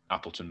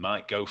Appleton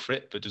might go for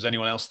it. But does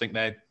anyone else think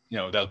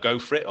they'll go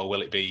for it, or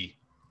will it be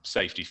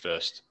safety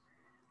first?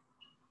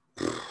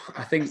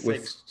 I think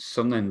with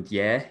Sunderland,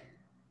 yeah,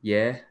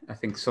 I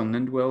think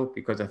Sunderland will,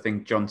 because I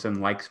think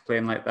Johnson likes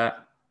playing like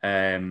that.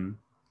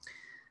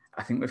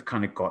 I think we've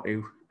kind of got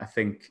to. I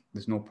think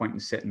there's no point in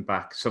sitting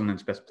back.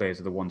 Sunderland's best players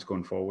are the ones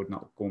going forward,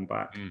 not going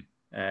back.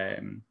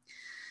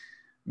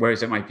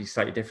 Whereas it might be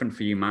slightly different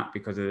for you, Matt,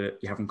 because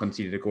you haven't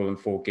conceded a goal in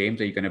 4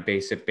 games. Are you going to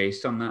base it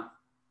based on that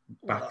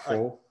back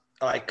four?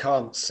 I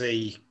can't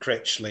see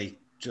Critchley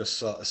just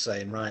sort of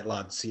saying, right,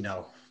 lads,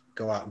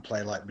 go out and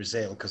play like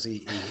Brazil, because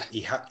he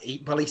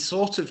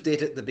sort of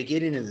did at the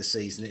beginning of the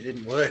season. It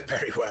didn't work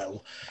very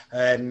well,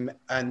 and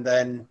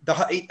then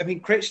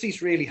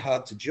Critchley's really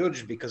hard to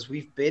judge, because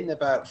we've been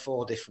about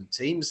 4 different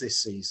teams this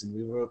season.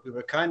 We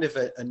were kind of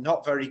a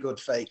not very good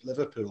fake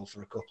Liverpool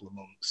for a couple of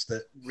months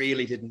that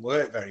really didn't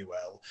work very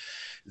well.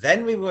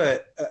 Then we were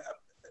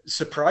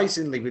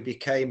surprisingly, we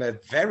became a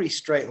very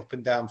straight up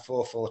and down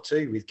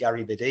 4-4-2 with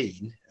Gary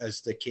Badine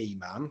as the key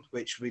man,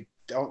 which we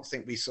don't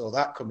think we saw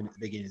that coming at the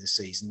beginning of the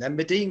season. Then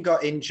Badine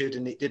got injured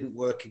and it didn't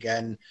work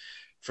again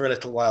for a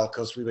little while,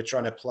 because we were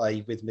trying to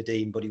play with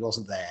Badine, but he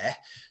wasn't there.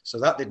 So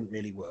that didn't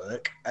really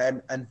work.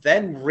 And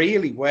then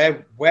really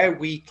where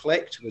we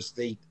clicked was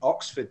the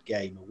Oxford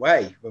game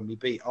away, when we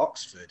beat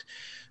Oxford.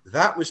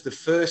 That was the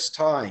first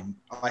time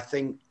I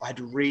think I'd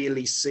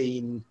really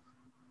seen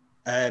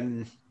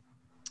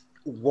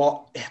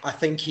what I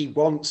think he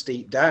wants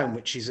deep down,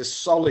 which is a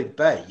solid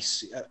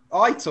base.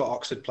 I thought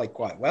Oxford played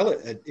quite well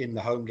in the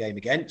home game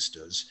against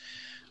us,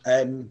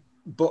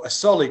 but a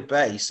solid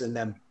base, and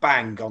then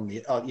bang on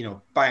the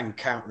bang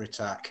counter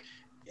attack,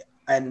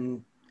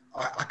 and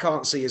I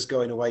can't see us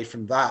going away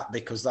from that,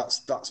 because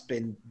that's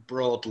been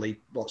broadly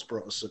what's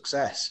brought us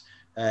success.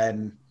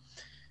 We're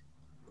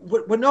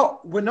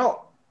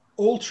not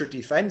ultra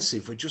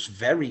defensive. We're just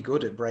very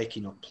good at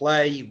breaking up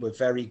play.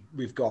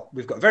 We've got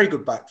a very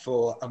good back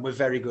four, and we're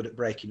very good at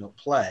breaking up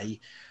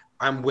play,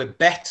 and we're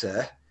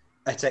better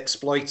at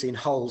exploiting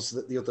holes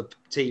that the other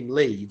team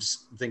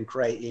leaves than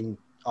creating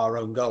our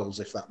own goals,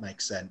 if that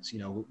makes sense.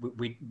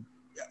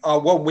 Our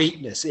one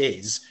weakness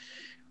is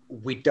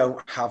we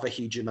don't have a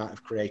huge amount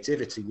of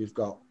creativity. We've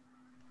got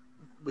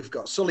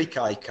Sully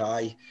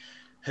Kaikai,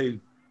 who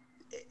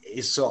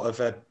is sort of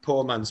a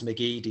poor man's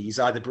McGeady. He's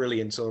either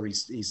brilliant or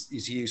he's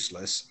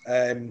useless.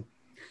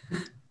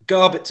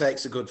 Garbett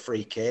takes a good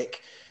free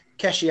kick.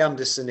 Keshi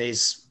Anderson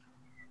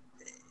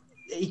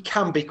he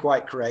can be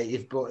quite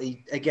creative, but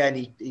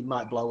he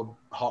might blow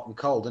a hot and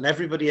cold. And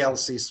everybody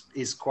else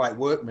is quite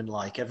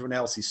workmanlike. Everyone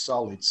else is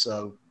solid.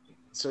 So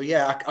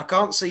yeah, I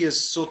can't see us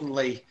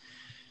suddenly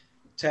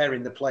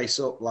tearing the place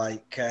up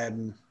like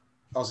Ozzy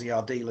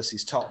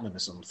Ardiles' Tottenham or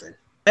something.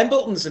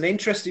 Embleton's an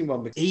interesting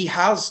one, because he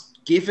has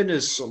given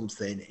us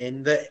something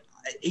in that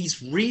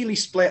he's really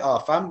split our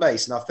fan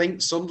base, and I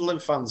think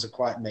Sunderland fans are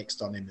quite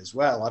mixed on him as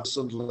well. I've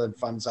Sunderland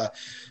fans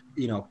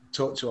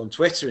talk to on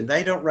Twitter, and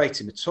they don't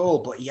rate him at all,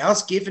 but he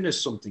has given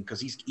us something, because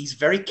he's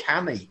very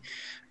canny,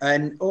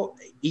 and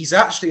he's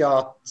actually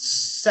our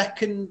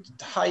second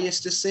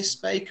highest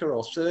assist maker,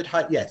 or third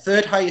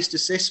highest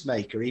assist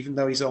maker, even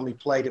though he's only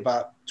played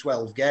about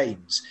 12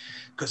 games,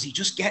 because he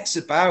just gets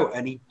about,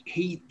 and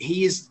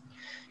he's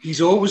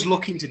always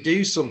looking to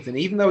do something,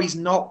 even though he's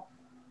not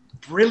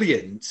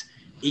brilliant.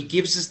 he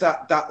gives us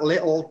that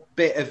little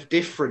bit of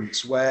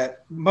difference where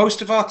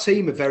most of our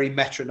team are very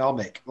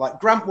metronomic. Like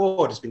Grant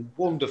Ward has been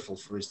wonderful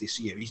for us this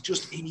year. He's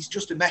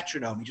just a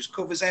metronome. He just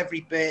covers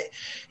every bit.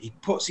 He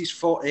puts his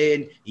foot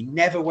in. He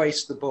never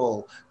wastes the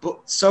ball.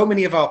 But so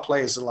many of our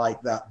players are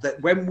like that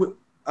when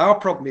our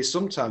problem is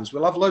sometimes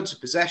we'll have loads of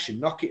possession,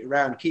 knock it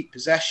around, keep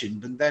possession,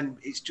 but then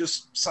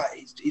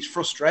it's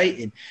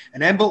frustrating.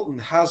 And Embleton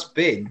has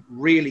been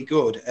really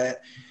good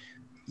at,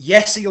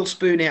 yes, he'll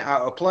spoon it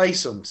out of play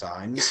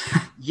sometimes.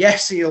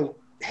 Yes, he'll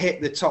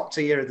hit the top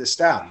tier of the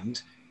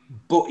stand,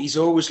 but he's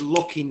always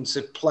looking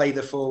to play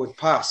the forward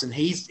pass. And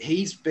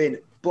he's been,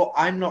 but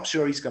I'm not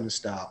sure he's going to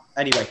start.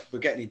 Anyway, we're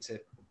getting into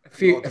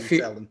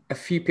a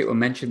few people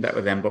mentioned that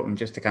with Embleton,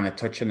 just to kind of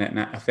touch on it. And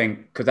I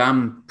think, because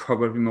I'm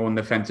probably more on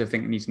the defensive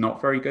thinking he's not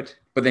very good,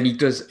 but then he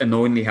does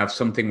annoyingly have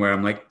something where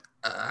I'm like,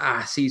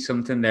 I see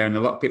something there. And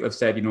a lot of people have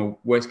said,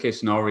 worst case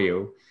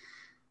scenario,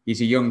 he's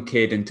a young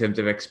kid in terms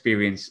of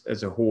experience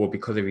as a whole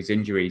because of his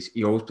injuries.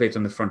 He always plays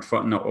on the front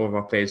foot, and not all of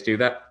our players do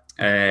that.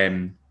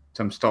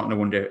 So I'm starting to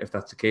wonder if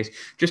that's the case.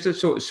 Just to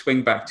sort of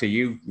swing back to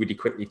you really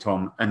quickly,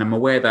 Tom, and I'm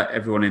aware that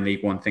everyone in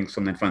League One thinks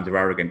Sunderland fans are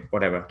arrogant,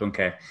 whatever, don't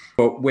care.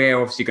 But we're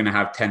obviously going to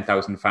have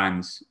 10,000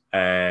 fans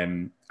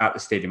at the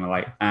Stadium of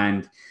Light.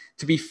 And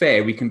to be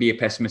fair, we can be a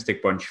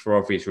pessimistic bunch for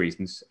obvious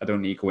reasons. I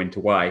don't need to go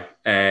into why.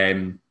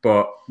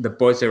 But the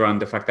buzz around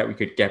the fact that we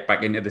could get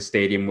back into the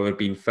stadium will have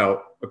been felt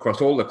across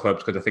all the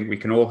clubs, because I think we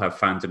can all have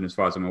fans in, as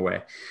far as I'm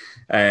aware.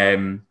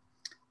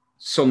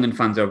 Sunderland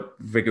fans are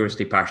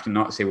vigorously passionate,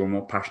 not to say we're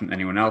more passionate than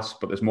anyone else,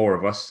 but there's more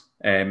of us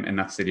in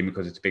that stadium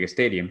because it's a bigger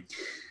stadium.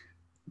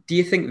 Do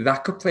you think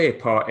that could play a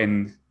part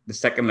in the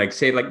second leg?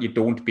 Say like you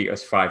don't beat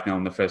us 5-0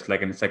 in the first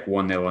leg and it's like 1-0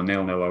 or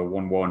 0-0 or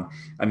 1-1,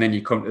 and then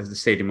you come to the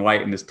Stadium of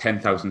Light and there's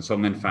 10,000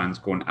 Sunderland fans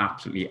going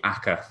absolutely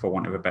acca, for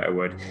want of a better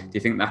word. Do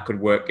you think that could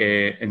work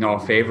in our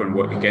favour and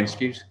work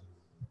against you?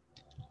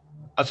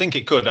 I think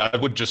it could. I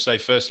would just say,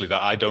 firstly,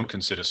 that I don't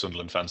consider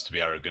Sunderland fans to be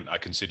arrogant. I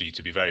consider you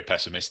to be very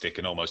pessimistic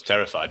and almost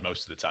terrified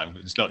most of the time.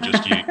 It's not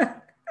just you.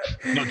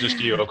 Not just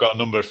you. I've got a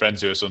number of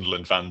friends who are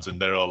Sunderland fans,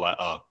 and they're all like,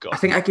 "Oh God." I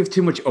think I give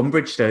too much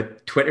umbrage to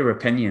Twitter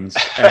opinions.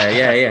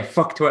 Yeah.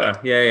 Fuck Twitter.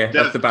 Yeah.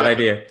 That's a bad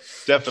idea.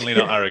 Definitely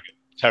not arrogant.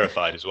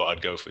 Terrified is what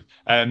I'd go for.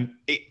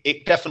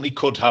 It definitely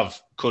could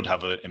have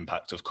an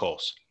impact, of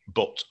course.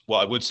 But what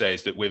I would say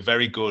is that we're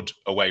very good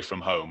away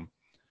from home,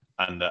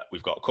 and that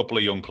we've got a couple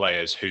of young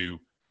players who,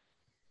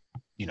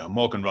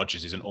 Morgan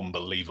Rogers is an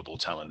unbelievable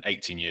talent,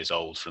 18 years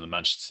old, from the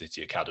Manchester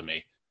City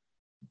Academy.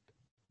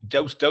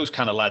 Those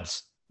kind of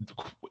lads,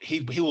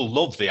 he will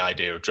love the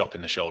idea of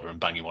dropping the shoulder and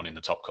banging one in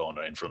the top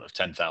corner in front of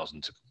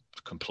 10,000 to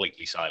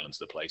completely silence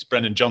the place.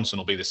 Brennan Johnson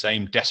will be the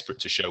same, desperate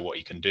to show what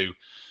he can do.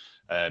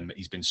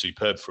 He's been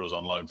superb for us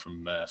on loan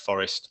from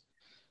Forest.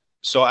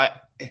 So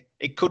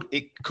it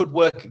could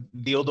work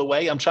the other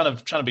way. I'm trying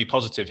to be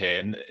positive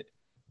here,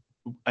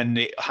 and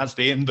it has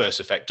the inverse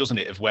effect, doesn't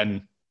it? Of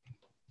when,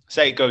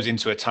 say, it goes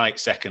into a tight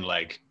second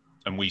leg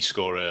and we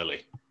score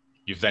early,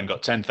 you've then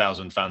got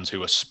 10,000 fans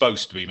who are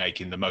supposed to be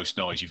making the most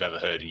noise you've ever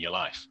heard in your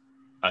life.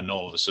 And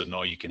all of a sudden,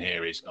 all you can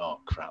hear is, "Oh,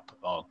 crap.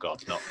 Oh,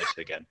 God, not this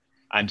again."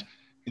 And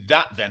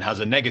that then has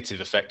a negative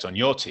effect on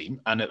your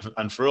team.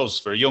 And for us,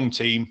 for a young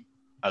team,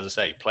 as I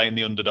say, playing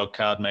the underdog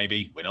card,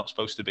 maybe, we're not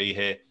supposed to be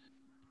here.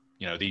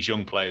 These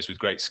young players with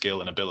great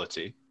skill and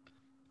ability,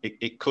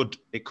 it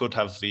could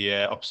have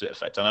the opposite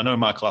effect. And I know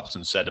Michael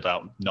Appleton said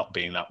about not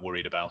being that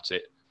worried about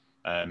it.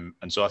 And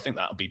so I think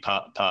that'll be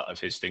part of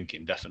his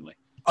thinking, definitely.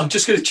 I'm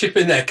just going to chip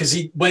in there because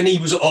when he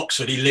was at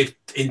Oxford, he lived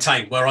in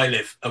Tame, where I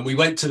live, and we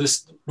went to the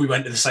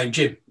same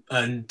gym.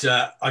 And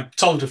I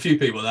told a few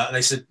people that, and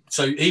they said,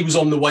 "So he was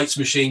on the weights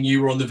machine,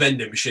 you were on the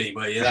vending machine,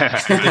 were you?"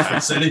 That's the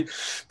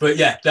difference. But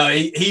yeah, no,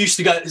 he used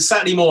to go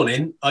Saturday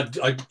morning.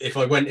 If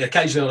I went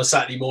occasionally on a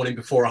Saturday morning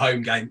before a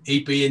home game,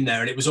 he'd be in there,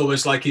 and it was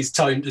almost like his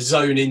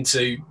zone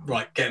into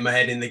getting my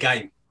head in the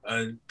game.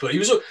 But he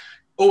was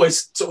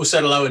always sort of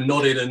said hello and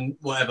nodded and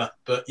whatever.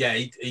 But yeah,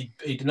 he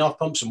didn't have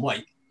pump some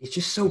weight. He's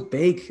just so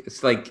big.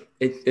 It's like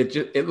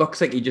it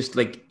looks like he just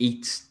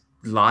eats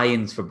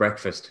lions for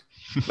breakfast.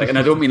 And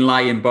I don't mean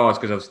lion bars,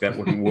 because obviously that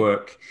wouldn't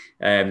work.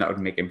 That would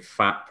make him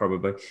fat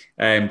probably.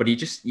 But he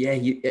just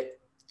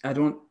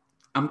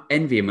I'm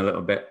envy him a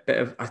little bit.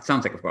 It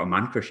sounds like I've got a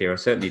man crush here. I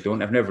certainly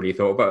don't. I've never really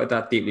thought about it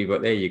that deeply,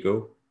 but there you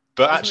go.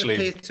 But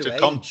actually,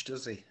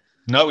 does he?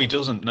 No, he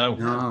doesn't.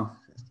 No.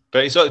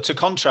 But to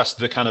contrast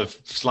the kind of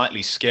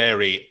slightly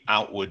scary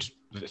outward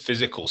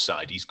physical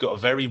side, he's got a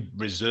very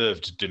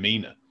reserved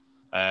demeanour.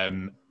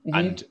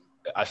 And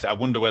I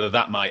wonder whether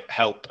that might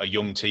help a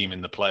young team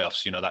in the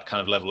playoffs, that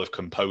kind of level of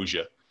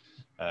composure.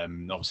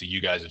 Obviously,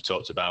 you guys have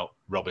talked about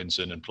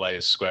Robinson and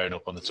players squaring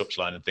up on the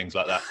touchline and things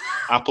like that.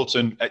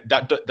 Appleton,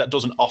 that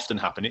doesn't often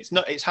happen.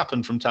 It's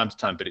happened from time to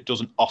time, but it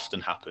doesn't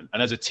often happen.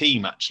 And as a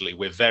team, actually,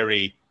 we're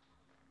very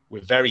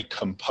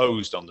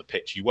composed on the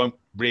pitch. You won't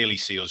really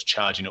see us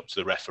charging up to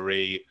the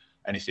referee,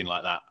 anything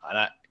like that.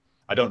 And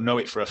I don't know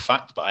it for a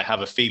fact, but I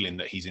have a feeling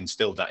that he's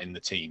instilled that in the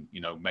team.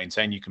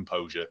 Maintain your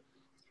composure,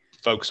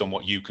 focus on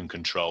what you can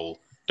control,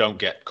 don't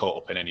get caught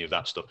up in any of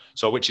that stuff.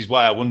 So, which is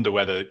why I wonder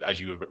whether, as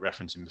you were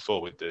referencing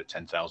before, with the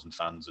 10,000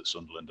 fans at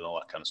Sunderland and all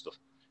that kind of stuff,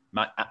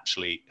 might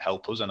actually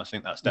help us. And I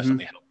think that's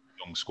definitely helped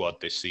the young squad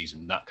this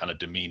season. That kind of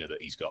demeanour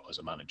that he's got as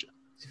a manager.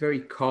 He's a very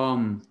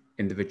calm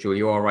individual.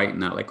 You are right in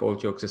that. Like, all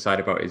jokes aside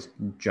about his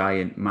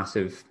giant,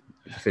 massive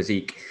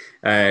physique,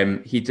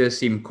 he does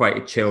seem quite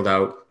a chilled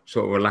out,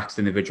 sort of relaxed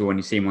individual. When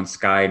you see him on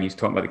Sky and he's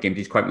talking about the games,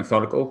 he's quite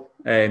methodical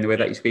in the way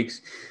that he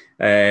speaks.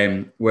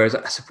 Whereas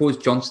I suppose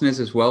Johnson is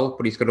as well,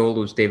 but he's got all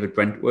those David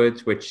Brent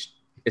words, which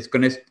it's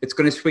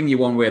gonna swing you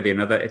one way or the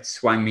other. It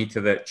swung me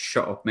to the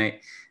shut up,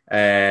 mate.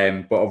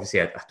 But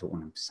obviously I don't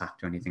want him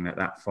sacked or anything like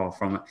that, far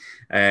from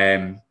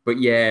it. But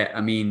yeah,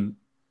 I mean,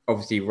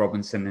 obviously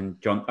Robinson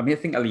and John. I mean, I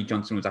think Ali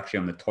Johnson was actually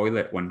on the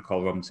toilet when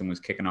Carl Robinson was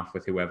kicking off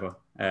with whoever.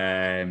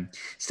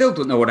 Still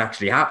don't know what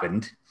actually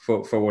happened.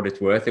 For what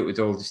it's worth, it was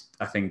all just,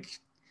 I think,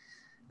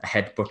 a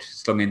headbutt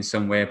slung in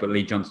somewhere, but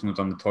Lee Johnson was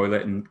on the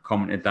toilet and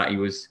commented that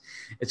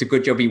it's a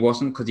good job he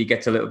wasn't, because he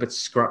gets a little bit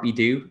scrappy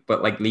do,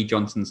 but like Lee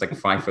Johnson's like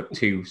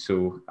 5'2",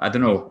 so I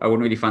don't know, I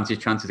wouldn't really fancy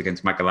his chances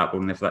against Michael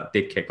Appleton if that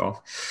did kick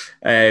off.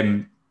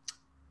 I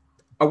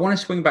want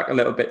to swing back a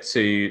little bit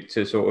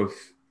to sort of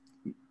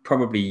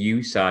probably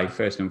you, Si,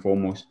 first and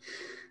foremost.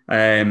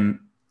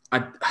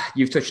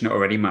 You've touched on it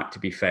already, Matt, to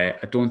be fair.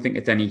 I don't think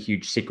it's any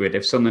huge secret.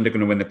 If Sunderland are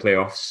going to win the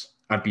playoffs,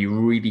 I'd be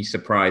really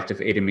surprised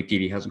if Aidan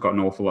McGeady hasn't got an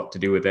awful lot to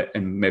do with it,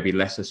 and maybe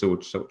lesser so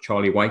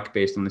Charlie Wyke,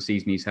 based on the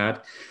season he's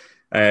had.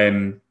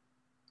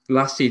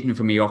 Last season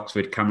for me,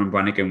 Oxford, Cameron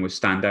Brannigan was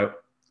standout.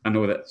 I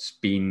know that's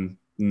been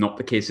not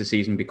the case this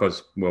season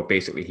because, well,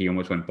 basically he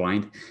almost went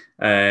blind.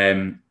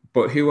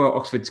 But who are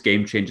Oxford's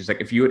game changers?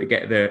 Like, if you were to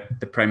get the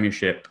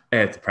championship,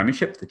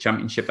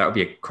 that would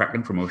be a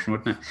cracking promotion,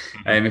 wouldn't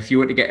it? If you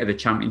were to get the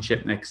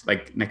championship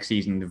next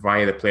season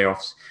via the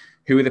playoffs,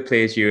 who are the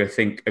players you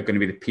think are going to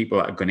be the people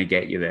that are going to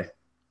get you there?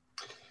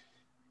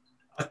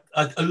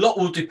 A lot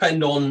will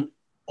depend on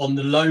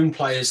the loan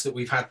players that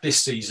we've had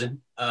this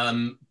season.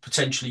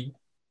 Potentially,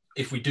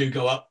 if we do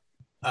go up,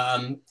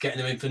 getting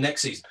them in for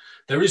next season.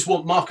 There is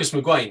one, Marcus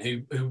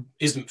McGuane, who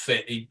isn't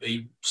fit.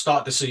 He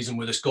started the season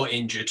with us, got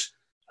injured.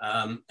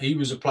 He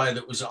was a player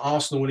that was at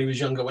Arsenal when he was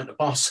younger, went to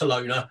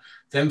Barcelona,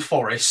 then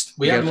Forest.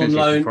 We had him on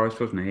loan. Forest,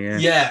 wasn't he?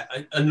 Yeah,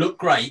 and looked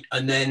great,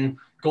 and then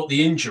got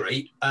the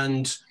injury,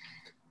 and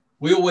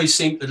we always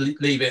seem to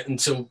leave it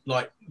until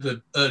like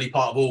the early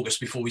part of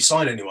August before we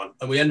sign anyone.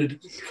 And we ended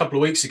a couple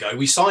of weeks ago,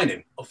 we signed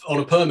him on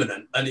a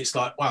permanent. And it's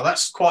like, wow,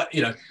 that's quite,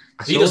 he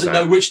doesn't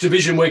know which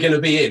division we're going to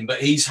be in,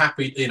 but he's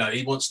happy,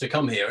 he wants to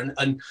come here.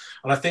 And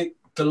I think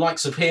the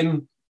likes of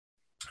him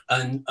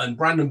and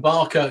Brandon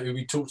Barker, who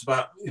we talked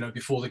about,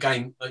 before the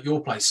game at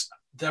your place,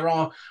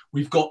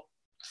 we've got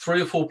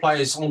 3 or 4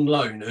 players on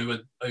loan who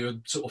are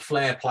sort of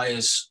flair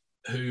players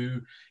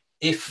who,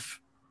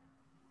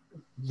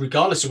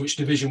 regardless of which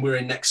division we're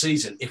in next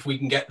season, if we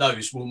can get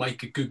those, we'll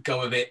make a good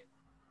go of it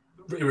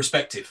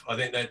irrespective. I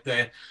think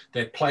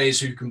they're players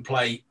who can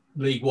play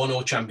League One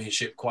or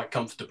Championship quite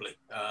comfortably.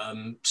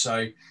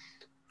 So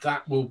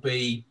that will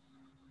be,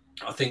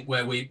 I think,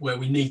 where we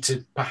need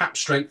to perhaps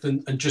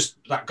strengthen and just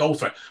that goal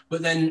threat.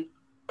 But then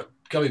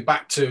going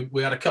back to,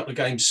 we had a couple of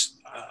games,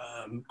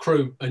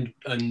 Crewe and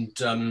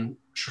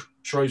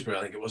Shrewsbury,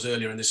 I think it was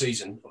earlier in the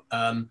season,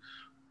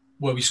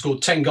 where we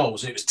scored 10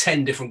 goals, and it was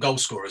 10 different goal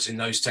scorers in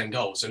those 10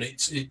 goals. And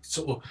it's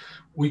sort of,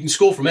 we can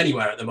score from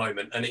anywhere at the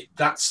moment. And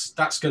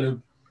that's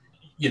going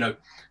to,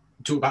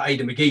 talk about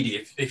Aidan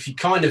McGeady.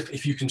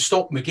 If you can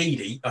stop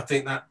McGeady, I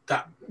think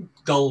that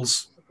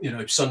dulls,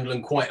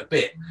 Sunderland quite a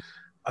bit.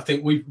 I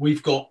think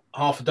we've got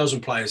half a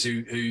dozen players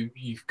who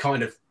you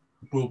kind of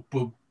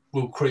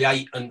will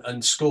create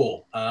and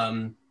score.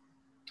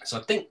 So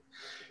I think,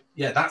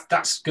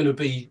 that's going to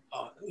be,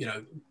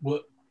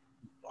 what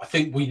I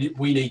think we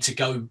need to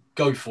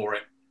go for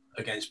it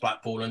against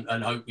Blackpool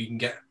and hope we can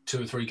get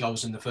 2 or 3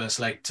 goals in the first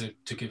leg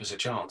to give us a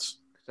chance.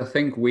 I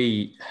think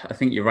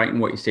you're right in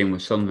what you're saying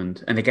with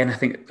Sunderland. And again, I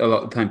think a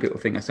lot of the time people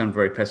think I sound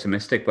very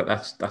pessimistic, but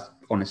that's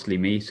honestly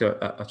me. So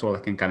that's all I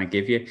can kind of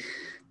give you.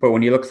 But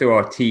when you look through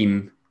our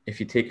team, if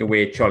you take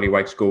away Charlie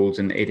Wyke's goals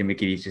and Aidan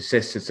McGeady's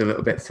assists, it's a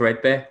little bit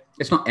threadbare.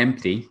 It's not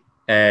empty.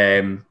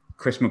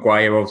 Chris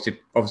Maguire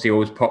obviously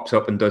always pops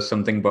up and does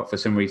something, but for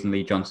some reason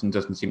Lee Johnson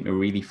doesn't seem to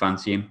really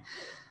fancy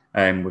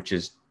him, which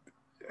is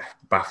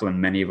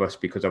baffling many of us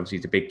because obviously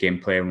he's a big game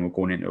player and we're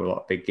going into a lot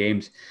of big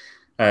games.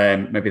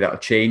 Maybe that'll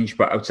change,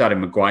 but outside of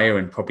Maguire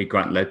and probably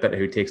Grant Ledbetter,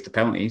 who takes the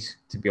penalties,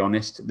 to be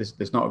honest,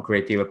 there's not a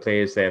great deal of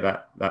players there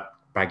that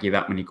bag you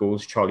that many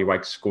goals. Charlie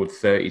Wyke scored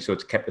 30, so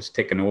it's kept us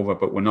ticking over,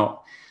 but we're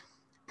not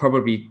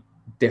probably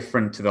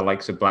different to the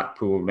likes of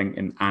Blackpool,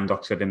 Lincoln and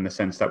Oxford in the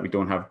sense that we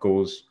don't have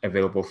goals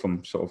available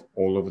from sort of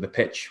all over the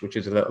pitch, which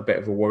is a little bit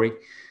of a worry.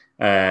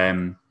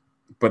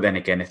 But then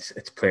again, it's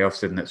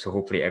playoffs, isn't it? So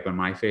hopefully egg on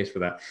my face for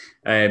that.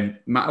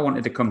 Matt, I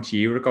wanted to come to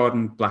you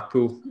regarding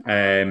Blackpool.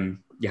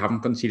 You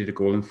haven't conceded a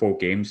goal in 4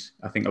 games.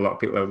 I think a lot of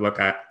people look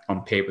at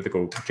on paper the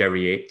goal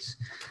Jerry Yates.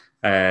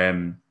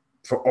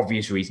 for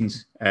obvious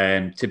reasons.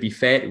 To be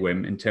fair to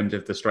him, in terms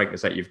of the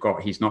strikers that you've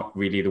got, he's not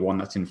really the one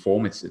that's in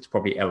form. It's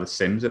probably Ellis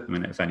Sims at the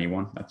minute, if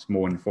anyone, that's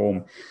more in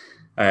form.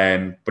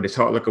 But it's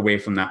hard to look away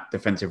from that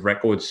defensive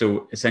record.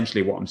 So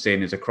essentially what I'm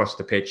saying is across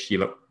the pitch, you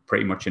look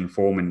pretty much in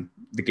form, and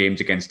the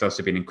games against us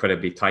have been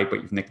incredibly tight,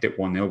 but you've nicked it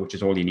 1-0, which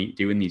is all you need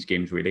to do in these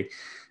games, really.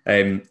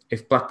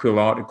 If Blackpool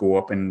are to go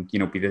up and, you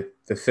know, be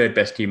the third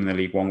best team in the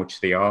League One,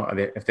 which they are,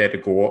 if they're to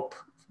go up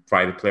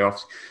via the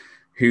playoffs,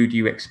 who do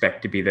you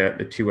expect to be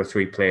the 2 or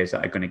 3 players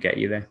that are going to get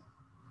you there?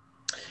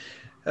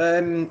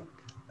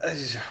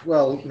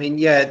 Well, I mean,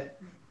 yeah,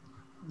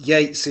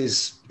 Yates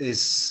is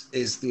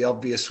the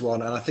obvious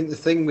one, and I think the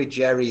thing with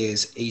Jerry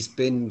is he's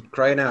been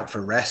crying out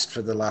for rest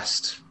for the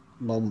last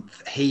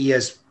month. He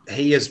has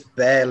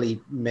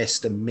barely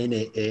missed a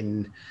minute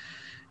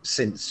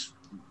since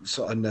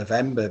sort of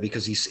November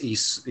because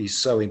he's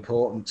so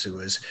important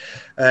to us.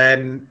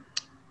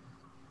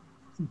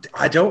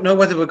 I don't know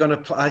whether we're going to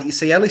play. You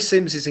see, Ellis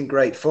Sims is in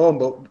great form,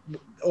 but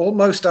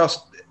almost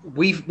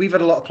we've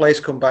had a lot of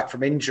players come back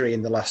from injury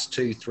in the last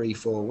 2, 3,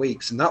 4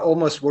 weeks, and that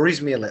almost worries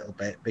me a little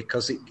bit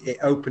because it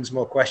opens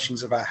more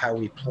questions about how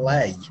we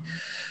play.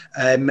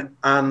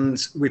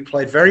 And we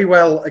played very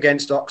well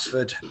against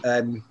Oxford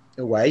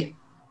away,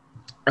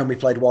 and we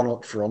played one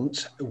up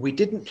front. We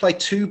didn't play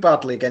too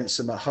badly against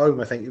them at home.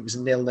 I think it was a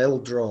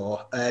 0-0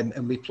 draw,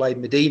 and we played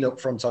Medina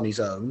up front on his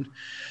own.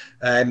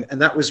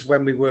 And that was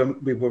when we were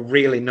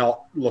really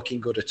not looking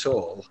good at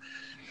all.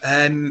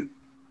 And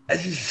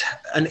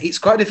it's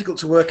quite difficult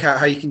to work out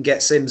how you can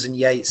get Sims and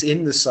Yates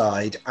in the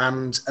side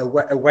and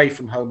away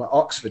from home at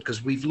Oxford,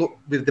 because we've looked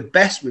with the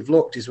best we've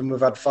looked is when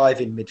we've had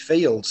 5 in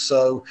midfield.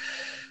 So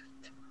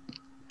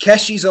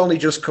Keshi's only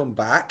just come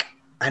back,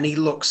 and he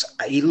looks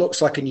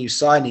like a new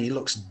signing. He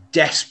looks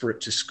desperate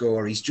to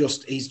score. He's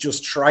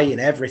just trying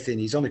everything.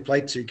 He's only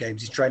played 2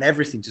 games. He's trying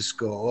everything to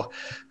score.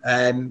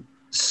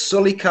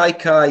 Sully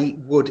Kaikai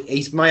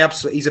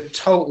he's a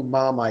total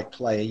Marmite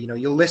player. You know,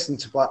 you'll listen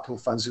to Blackpool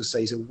fans who'll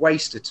say he's a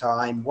waste of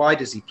time. Why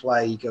does he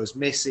play? He goes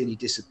missing, he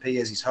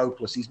disappears, he's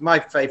hopeless. He's my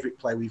favourite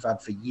player we've had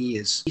for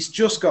years. He's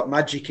just got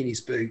magic in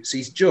his boots.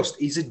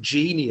 He's a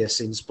genius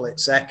in split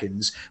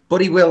seconds,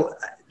 but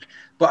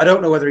I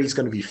don't know whether he's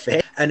going to be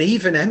fit. And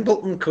even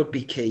Embleton could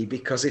be key,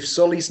 because if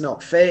Sully's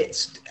not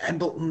fit,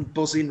 Embleton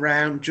buzzing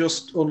round,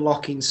 just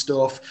unlocking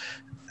stuff.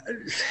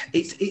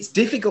 It's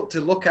difficult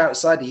to look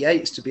outside of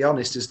Yates, to be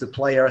honest, as the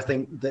player. I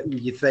think that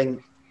you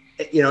think,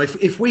 you know,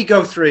 if we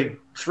go through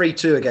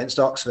 3-2 against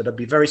Oxford, I'd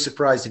be very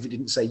surprised if it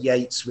didn't say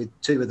Yates with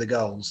 2 of the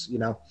goals, you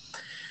know.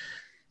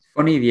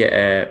 Funny you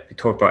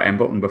talked about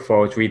Embleton before.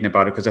 I was reading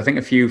about it because I think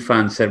a few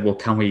fans said, well,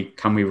 can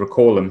we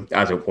recall him?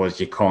 As it was,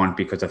 you can't,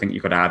 because I think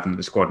you've got to add them to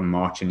the squad in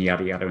March and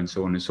yada yada and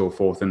so on and so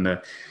forth. And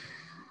the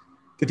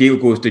deal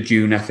goes to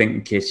June, I think,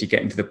 in case you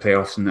get into the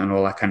playoffs and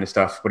all that kind of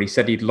stuff. But he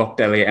said he'd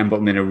locked Elliot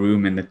Embleton in a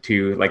room in the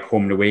 2 like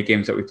home and away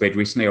games that we played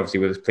recently.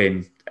 Obviously, with us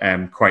playing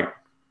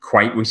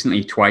quite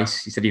recently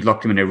twice. He said he'd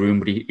locked him in a room,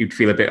 but he'd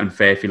feel a bit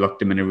unfair if he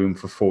locked him in a room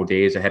for 4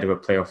 days ahead of a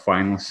playoff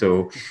final.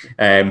 So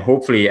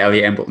hopefully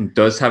Elliot Embleton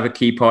does have a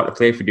key part to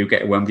play if we do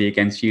get a Wembley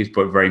against you,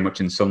 but very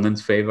much in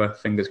Sunderland's favour,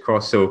 fingers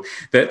crossed. So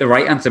the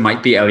right answer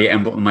might be Elliot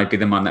Embleton might be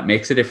the man that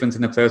makes a difference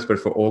in the playoffs, but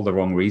for all the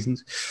wrong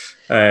reasons.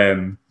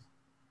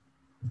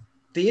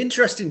 The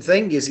interesting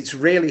thing is it's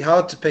really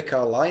hard to pick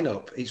our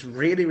lineup. It's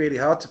really, really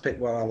hard to pick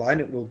what our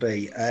lineup will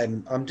be.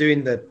 I'm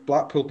doing the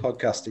Blackpool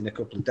podcast in a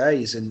couple of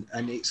days, and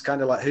it's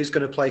kind of like, who's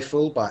going to play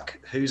fullback?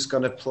 Who's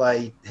going to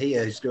play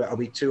here? Are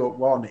we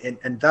 2-up-1?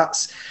 And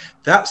that's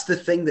the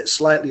thing that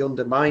slightly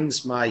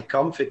undermines my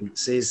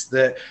confidence, is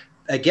that,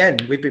 again,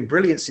 we've been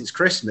brilliant since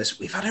Christmas.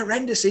 We've had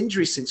horrendous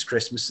injuries since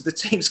Christmas, so the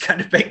team's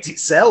kind of picked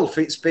itself.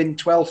 It's been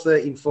 12,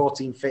 13,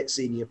 14 fit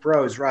senior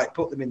pros, right?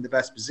 Put them in the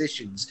best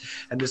positions.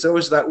 And there's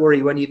always that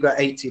worry when you've got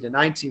 18 or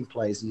 19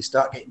 players and you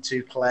start getting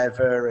too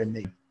clever.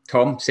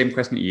 Tom, same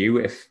question to you.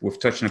 If we've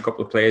touched on a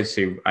couple of players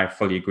who I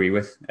fully agree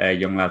with,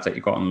 young lads that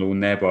you got on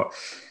loan there, but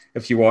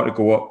if you want to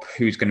go up,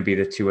 who's going to be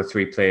the 2 or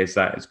 3 players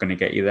that is going to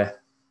get you there?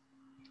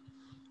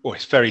 Oh,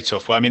 it's very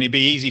tough. Well, I mean, it'd be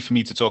easy for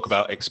me to talk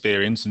about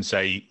experience and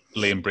say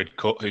Liam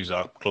Bridcut, who's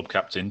our club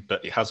captain,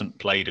 but he hasn't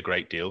played a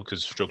great deal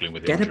because struggling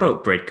with injury. Forget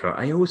about Bridcut.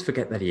 I always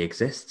forget that he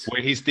exists. Well,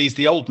 he's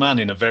the old man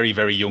in a very,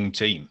 very young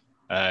team.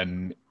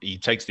 He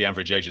takes the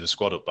average age of the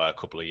squad up by a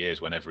couple of years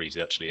whenever he's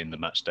actually in the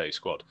match day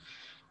squad.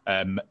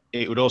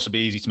 It would also be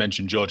easy to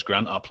mention George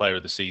Grant, our player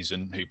of the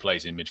season, who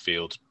plays in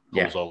midfield,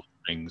 pulls all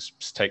the rings,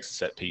 takes the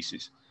set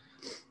pieces.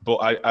 But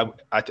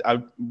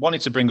I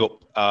wanted to bring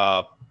up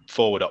our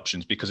forward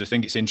options because I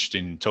think it's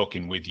interesting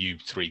talking with you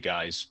 3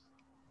 guys,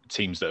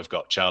 teams that have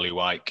got Charlie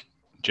Wyke,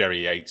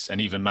 Jerry Yates, and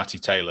even Matty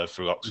Taylor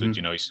through Oxford. Mm-hmm.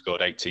 You know, he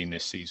scored 18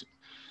 this season.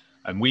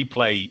 And we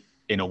play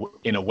in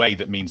a way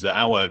that means that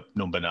our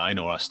number 9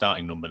 or our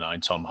starting number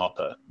 9, Tom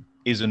Hopper,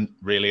 isn't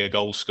really a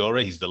goal scorer.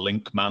 He's the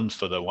link man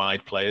for the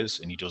wide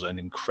players, and he does an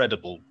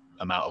incredible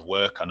amount of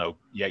work. I know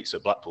Yates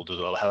at Blackpool does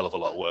a hell of a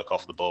lot of work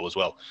off the ball as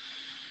well.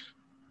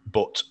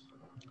 But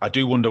I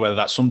do wonder whether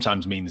that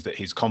sometimes means that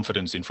his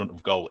confidence in front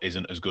of goal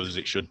isn't as good as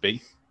it should be.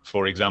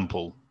 For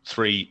example,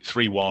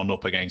 3-1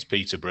 up against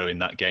Peterborough in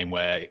that game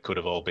where it could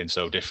have all been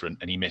so different,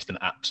 and he missed an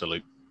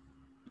absolute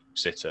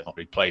sitter.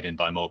 He played in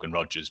by Morgan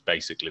Rogers,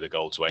 basically the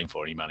goal to aim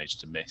for, and he managed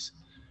to miss.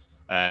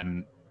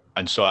 And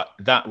so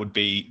that would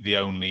be the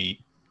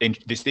only.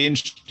 It's the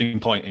interesting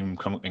point in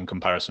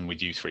comparison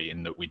with you three,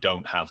 in that we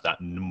don't have that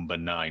number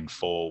 9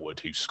 forward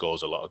who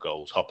scores a lot of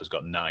goals. Hopper's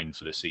got 9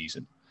 for the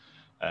season.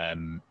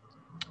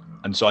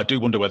 And so I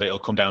do wonder whether it'll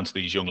come down to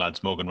these young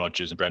lads, Morgan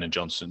Rogers and Brennan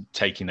Johnson,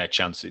 taking their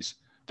chances.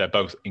 They're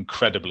both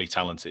incredibly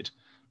talented,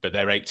 but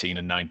they're 18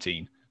 and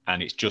 19.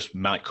 And it just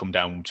might come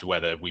down to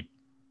whether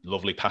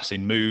lovely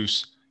passing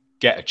moves,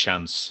 get a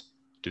chance,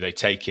 do they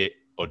take it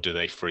or do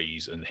they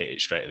freeze and hit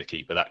it straight at the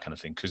keeper, that kind of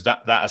thing. Because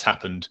that has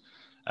happened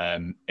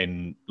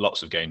in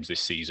lots of games this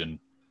season.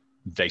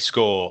 They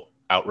score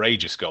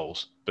outrageous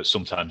goals, but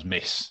sometimes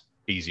miss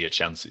easier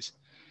chances.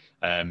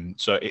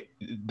 So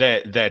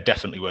they're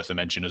definitely worth a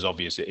mention, as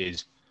obvious it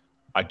is.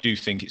 I do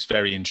think it's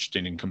very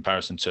interesting in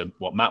comparison to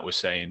what Matt was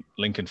saying.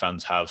 Lincoln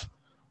fans have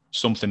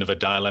something of a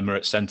dilemma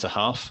at centre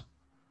half.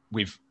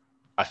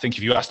 I think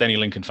if you asked any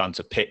Lincoln fan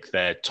to pick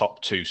their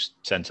top 2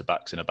 centre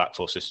backs in a back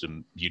 4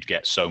 system, you'd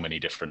get so many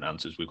different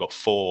answers. We've got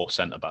 4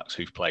 centre backs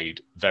who've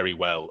played very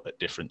well at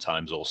different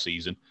times all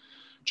season.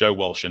 Joe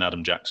Walsh and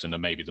Adam Jackson are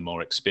maybe the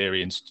more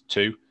experienced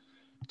 2.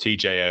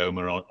 TJ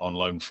Aoma on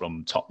loan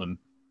from Tottenham,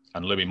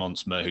 and Louis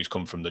Monsma, who's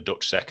come from the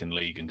Dutch Second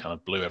League and kind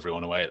of blew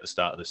everyone away at the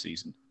start of the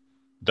season.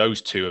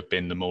 Those 2 have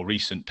been the more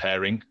recent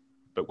pairing,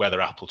 but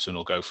whether Appleton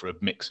will go for a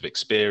mix of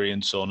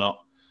experience or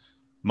not.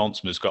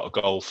 Monsma's got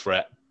a goal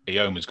threat.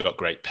 Ioma's got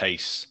great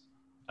pace.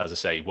 As I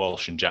say,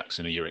 Walsh and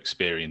Jackson are your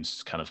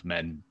experienced kind of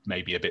men,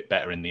 maybe a bit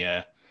better in the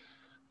air.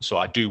 So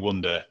I do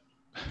wonder,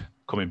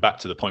 coming back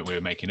to the point we were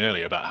making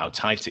earlier about how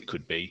tight it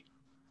could be,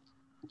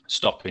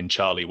 stopping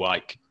Charlie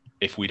White.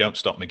 If we don't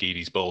stop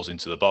McGeady's balls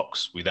into the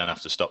box, we then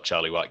have to stop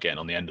Charlie White getting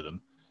on the end of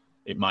them.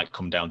 It might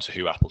come down to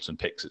who Appleton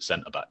picks at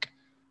centre-back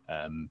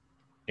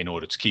in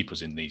order to keep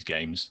us in these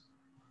games.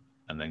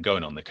 And then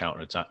going on the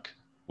counter-attack,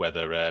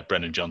 whether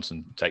Brennan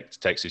Johnson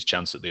takes his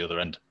chance at the other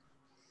end.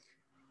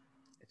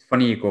 It's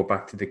funny you go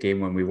back to the game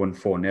when we won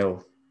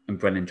 4-0 and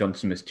Brennan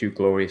Johnson missed 2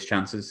 glorious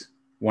chances.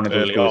 One of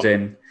those Early goes on.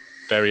 in.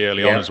 Very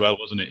early on as well,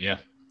 wasn't it? Yeah.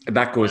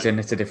 That goes in.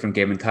 It's a different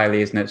game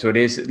entirely, isn't it? So it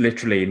is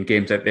literally in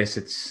games like this,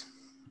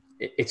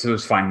 it's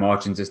those fine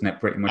margins, isn't it?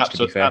 Pretty much,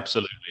 to be fair.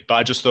 Absolutely. But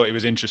I just thought it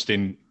was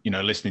interesting,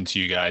 listening to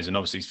you guys, and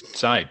obviously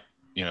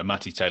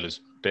Matty Taylor's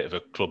a bit of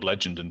a club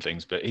legend and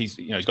things, but he's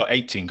got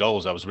 18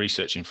 goals. I was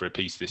researching for a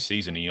piece this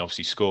season. He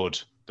obviously scored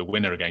the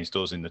winner against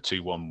us in the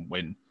 2-1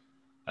 win.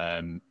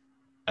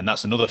 And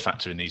that's another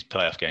factor in these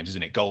playoff games,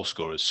 isn't it? Goal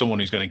scorers, someone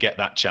who's going to get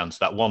that chance,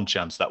 that one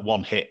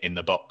hit in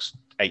the box,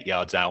 8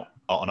 yards out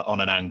on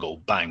an angle,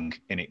 bang,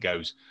 in it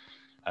goes.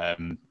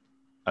 And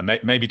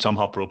maybe Tom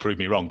Hopper will prove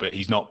me wrong, but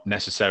he's not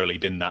necessarily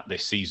been that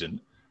this season.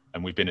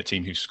 And we've been a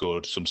team who's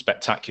scored some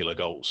spectacular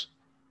goals,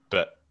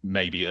 but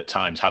maybe at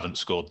times haven't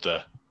scored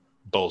the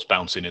balls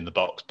bouncing in the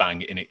box,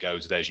 bang, in it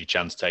goes, there's your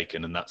chance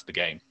taken, and that's the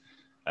game.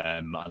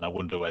 And I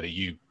wonder whether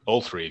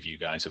all 3 of you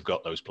guys have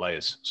got those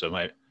players. So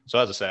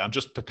as I say, I'm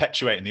just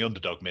perpetuating the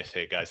underdog myth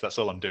here, guys. That's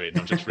all I'm doing.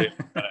 I'm just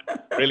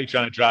really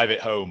trying to drive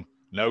it home.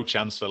 No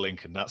chance for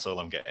Lincoln. That's all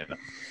I'm getting at.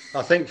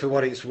 I think for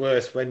what it's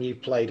worth, when you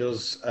played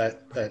us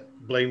at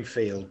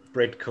Bloomfield,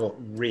 Bridcut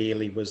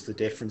really was the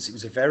difference. It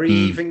was a very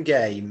even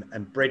game,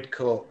 and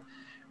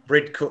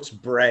Bridcut's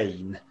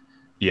brain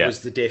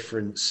was the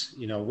difference.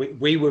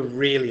 We were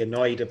really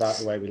annoyed about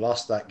the way we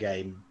lost that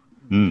game.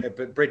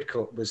 But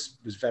Bridcut was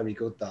very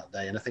good that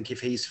day. And I think if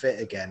he's fit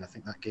again, I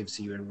think that gives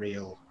you a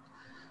real...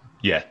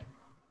 Yeah,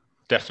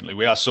 definitely.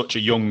 We are such a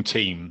young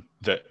team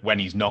that when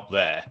he's not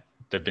there,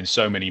 there've been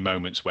so many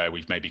moments where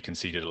we've maybe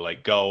conceded a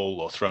late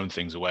goal or thrown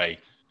things away,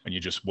 and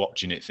you're just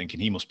watching it thinking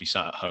he must be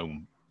sat at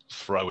home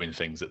throwing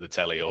things at the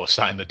telly or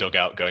sat in the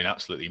dugout going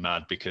absolutely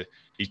mad, because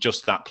he's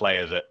just that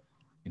player that,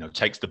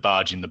 takes the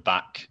barge in the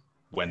back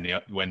when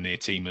the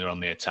team are on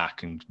the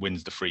attack and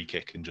wins the free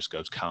kick and just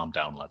goes, calm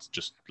down, lads,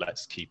 just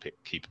let's keep a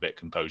bit of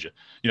composure.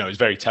 It's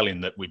very telling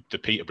that with the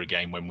Peterborough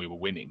game, when we were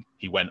winning,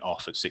 he went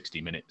off at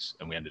 60 minutes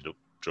and we ended up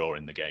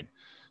drawing the game.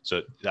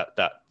 So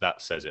that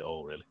says it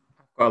all, really.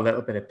 Got a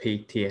little bit of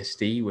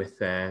PTSD with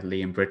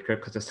Liam Bridcut,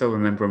 because I still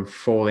remember him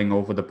falling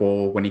over the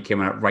ball when he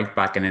came out right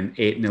back in an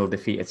 8-0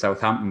 defeat at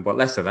Southampton, but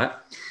less of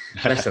that.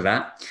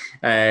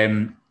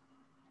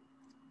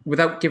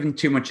 Without giving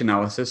too much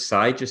analysis,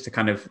 Si, just to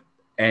kind of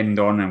end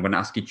on, I'm going to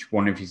ask each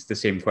one of you the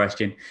same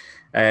question.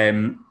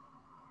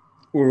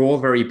 We're all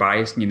very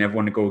biased and you never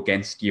want to go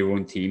against your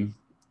own team.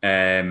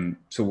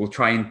 So we'll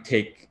try and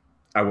take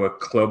our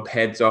club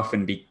heads off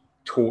and be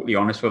totally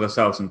honest with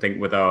ourselves and think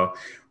with our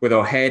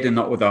head and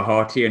not with our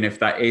heart here. And if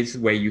that is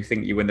where you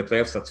think you win the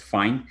playoffs, that's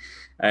fine.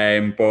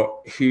 But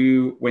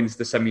who wins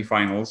the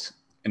semi-finals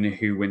and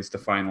who wins the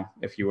final?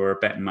 If you were a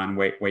betting man,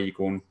 where are you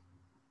going?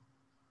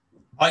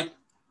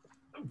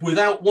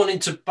 Without wanting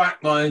to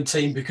back my own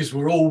team, because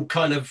we're all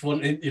kind of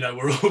wanting,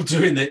 we're all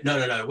doing that.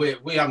 No,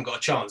 we haven't got a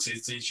chance.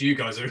 It's you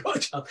guys who've got a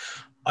chance.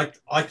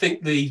 I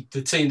think the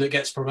team that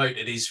gets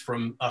promoted is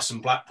from us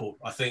and Blackpool.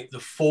 I think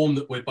the form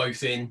that we're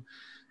both in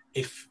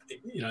if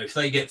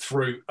they get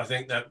through, I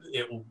think that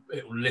it will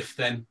lift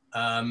them.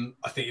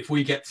 I think if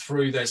we get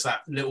through, there's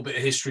that little bit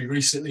of history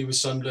recently with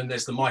Sunderland.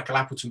 There's the Michael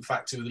Appleton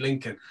factor with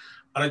Lincoln,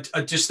 and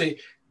I just think,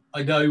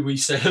 I know we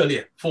said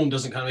earlier form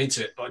doesn't come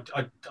into it, but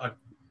I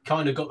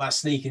kind of got that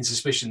sneaking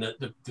suspicion that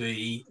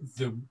the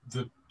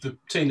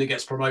team that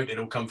gets promoted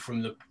will come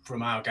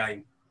from our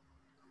game,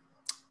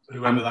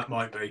 whoever that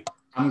might be.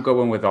 I'm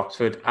going with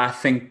Oxford. I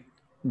think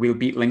we'll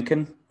beat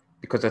Lincoln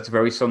because that's a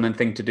very Sunderland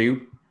thing to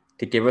do,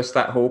 to give us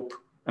that hope.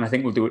 And I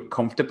think we'll do it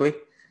comfortably.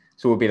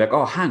 So we'll be like,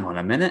 oh, hang on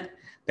a minute.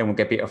 Then we'll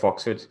get beat off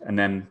Oxford. And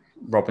then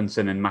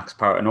Robinson and Max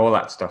Power and all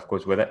that stuff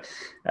goes with it.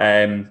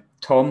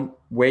 Tom,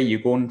 where are you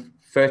going?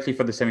 Firstly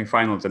for the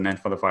semi-finals and then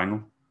for the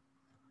final?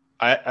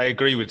 I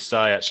agree with Si,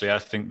 actually. I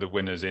think the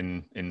winners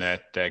in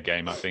their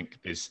game, I think,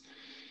 is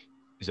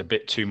a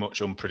bit too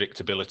much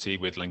unpredictability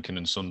with Lincoln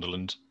and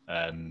Sunderland.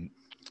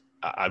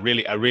 I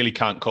really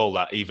can't call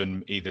that,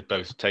 either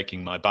both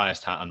taking my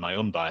biased hat and my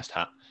unbiased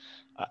hat.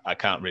 I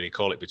can't really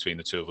call it between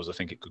the two of us. I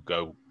think it could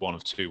go one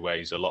of two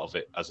ways. A lot of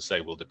it, as I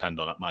say, will depend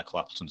on Michael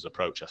Appleton's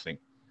approach, I think.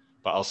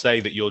 But I'll say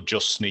that you'll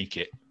just sneak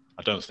it.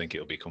 I don't think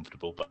it'll be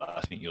comfortable, but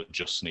I think you'll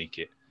just sneak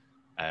it.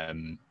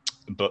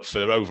 But for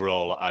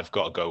overall, I've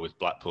got to go with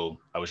Blackpool.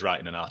 I was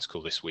writing an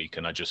article this week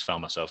and I just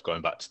found myself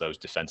going back to those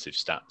defensive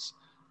stats.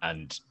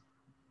 And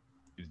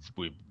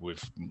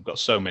we've got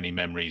so many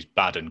memories,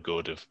 bad and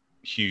good, of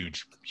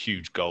huge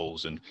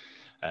goals and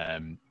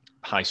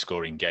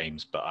high-scoring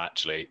games. But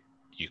actually,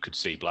 you could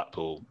see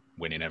Blackpool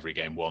winning every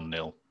game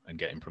 1-0 and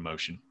getting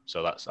promotion.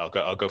 So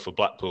I'll go for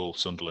Blackpool,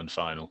 Sunderland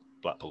final,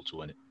 Blackpool to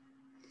win it.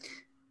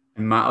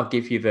 And Matt, I'll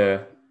give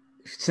you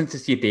since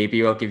it's your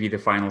debut, I'll give you the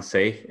final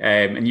say.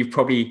 And you're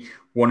probably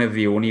one of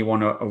the only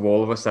one of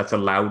all of us that's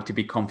allowed to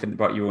be confident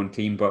about your own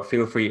team, but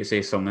feel free to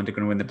say Sunderland are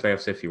going to win the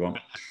playoffs if you want.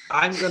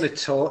 I'm going to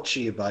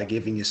torture you by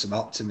giving you some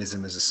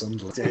optimism as a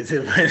Sunderland.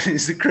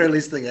 It's the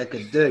cruelest thing I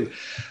could do.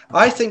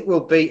 I think we'll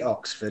beat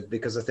Oxford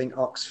because I think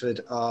Oxford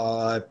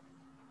are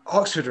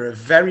a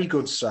very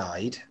good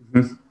side,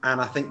 and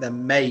I think they're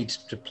made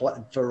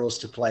for us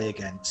to play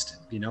against.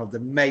 They're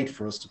made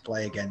for us to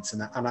play against,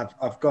 and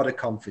I've got a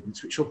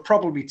confidence, which will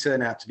probably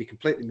turn out to be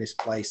completely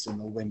misplaced, and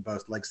they'll win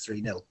both legs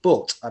 3-0.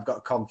 But I've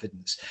got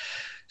confidence.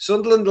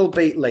 Sunderland will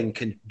beat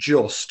Lincoln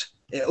just.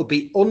 It'll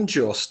be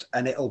unjust,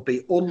 and it'll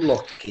be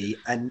unlucky,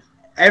 and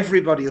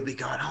everybody will be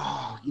going,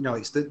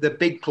 it's the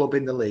big club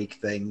in the league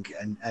thing,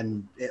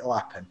 and it'll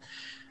happen.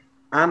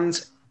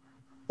 And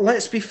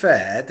let's be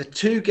fair, the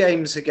two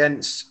games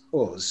against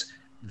us,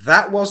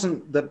 they're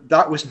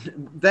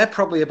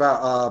probably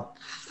about our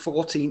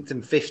 14th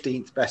and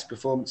 15th best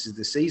performances of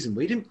the season.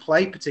 We didn't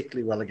play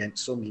particularly well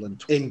against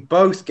Sunderland in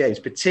both games,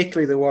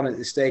 particularly the one at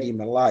the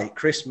Stadium of Light.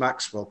 Chris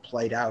Maxwell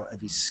played out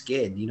of his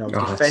skin,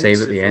 defensively.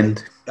 Save at the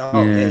end.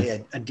 Yeah.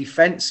 And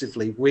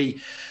defensively,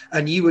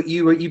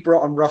 you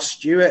brought on Ross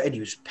Stewart, and he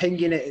was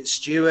pinging it at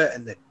Stewart,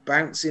 and they're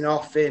bouncing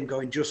off him,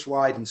 going just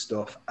wide and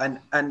stuff.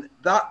 And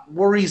that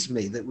worries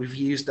me that we've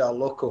used our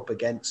luck up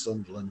against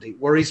Sunderland. It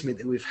worries me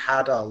that we've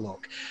had our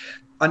luck.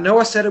 I know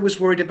I said I was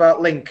worried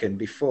about Lincoln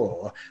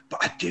before,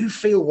 but I do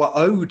feel we're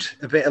owed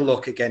a bit of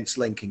luck against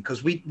Lincoln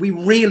because we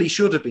really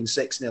should have been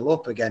 6-0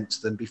 up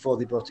against them before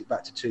they brought it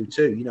back to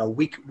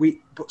 2-2.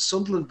 But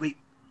Sunderland,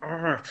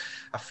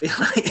 I feel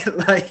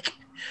like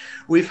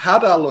we've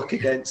had our luck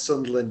against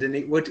Sunderland, and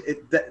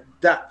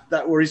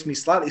that worries me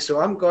slightly. So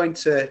I'm going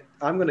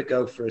to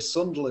go for a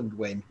Sunderland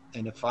win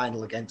in a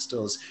final against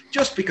us,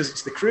 just because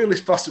it's the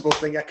cruelest possible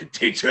thing I could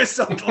do to a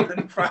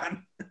Sunderland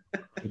fan.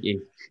 Thank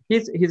you.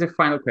 Here's a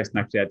final question,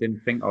 actually, I didn't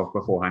think of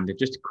beforehand.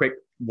 Just a quick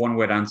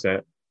one-word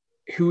answer.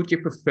 Who would you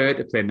prefer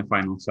to play in the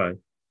final side?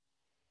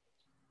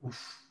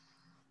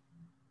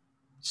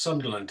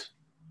 Sunderland.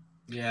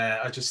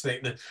 Yeah, I just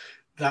think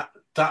that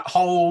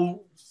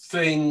whole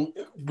thing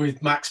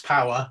with Max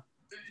Power,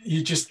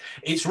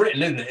 it's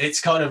written, isn't it? It's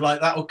kind of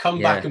like that will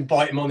come back and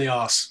bite him on the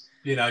arse.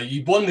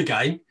 You won the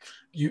game,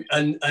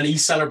 and he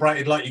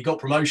celebrated like you got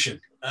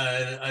promotion,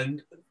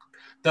 and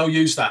they'll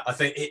use that. I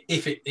think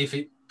if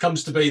it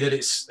comes to be that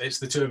it's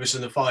the two of us in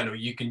the final,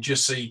 you can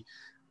just see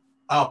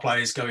our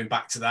players going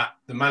back to that,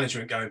 the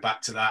management going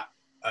back to that,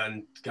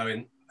 and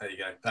going, there you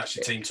go, that's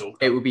your team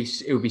talk. It would be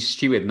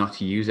stupid not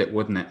to use it,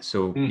 wouldn't it?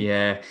 So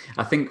yeah,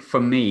 I think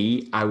for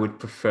me, I would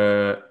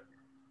prefer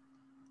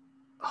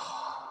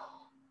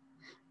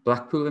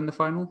Blackpool in the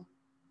final,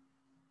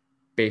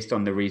 based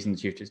on the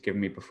reasons you've just given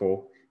me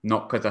before.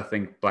 Not because I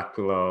think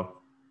Blackpool are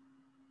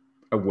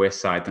a worse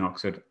side than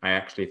Oxford. I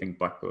actually think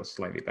Blackpool is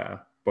slightly better,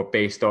 but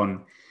based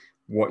on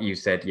what you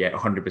said,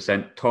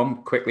 100%.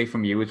 Tom, quickly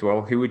from you as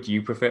well, who would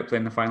you prefer to play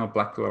in the final,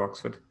 Blackpool or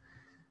Oxford?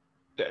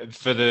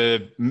 For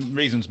the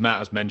reasons Matt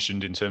has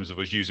mentioned in terms of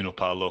us using up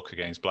our luck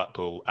against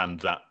Blackpool and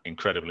that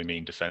incredibly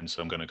mean defence,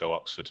 I'm going to go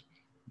Oxford.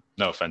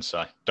 No offence,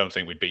 Si. Don't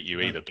think we'd beat you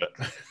either, but...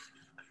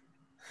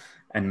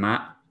 And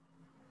Matt?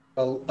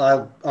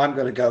 Well, I'm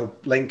going to go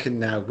Lincoln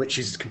now, which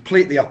is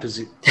completely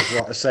opposite of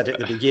what I said at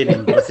the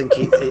beginning, but I think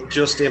it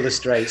just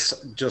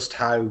illustrates just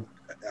how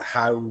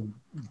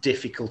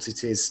difficult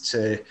it is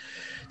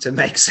to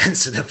make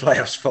sense of the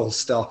playoffs, full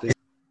stop.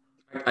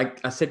 I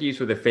I said you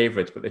were the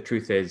favourites, but the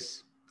truth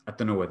is, I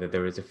don't know whether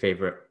there is a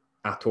favourite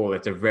at all.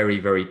 It's a very,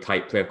 very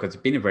tight player because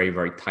it's been a very,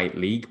 very tight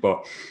league.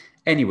 But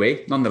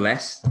anyway,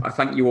 nonetheless, I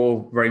thank you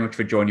all very much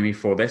for joining me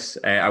for this.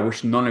 I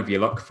wish none of you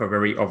luck for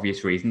very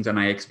obvious reasons, and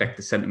I expect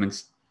the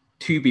sentiments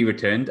to be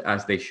returned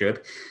as they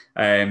should.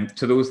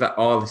 To those that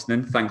are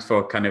listening, thanks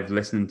for kind of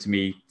listening to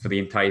me for the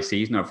entire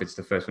season, or if it's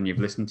the first one you've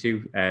listened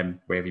to,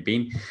 where have you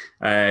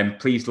been?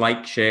 Please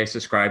like, share,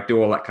 subscribe,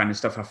 do all that kind of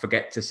stuff. I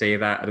forget to say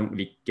that. I don't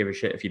really give a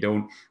shit if you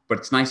don't, but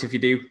it's nice if you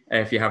do.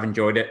 If you have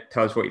enjoyed it,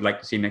 tell us what you'd like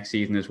to see next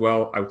season as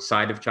well,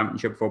 outside of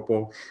Championship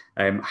football.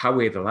 How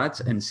are the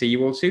lads? And see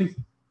you all soon.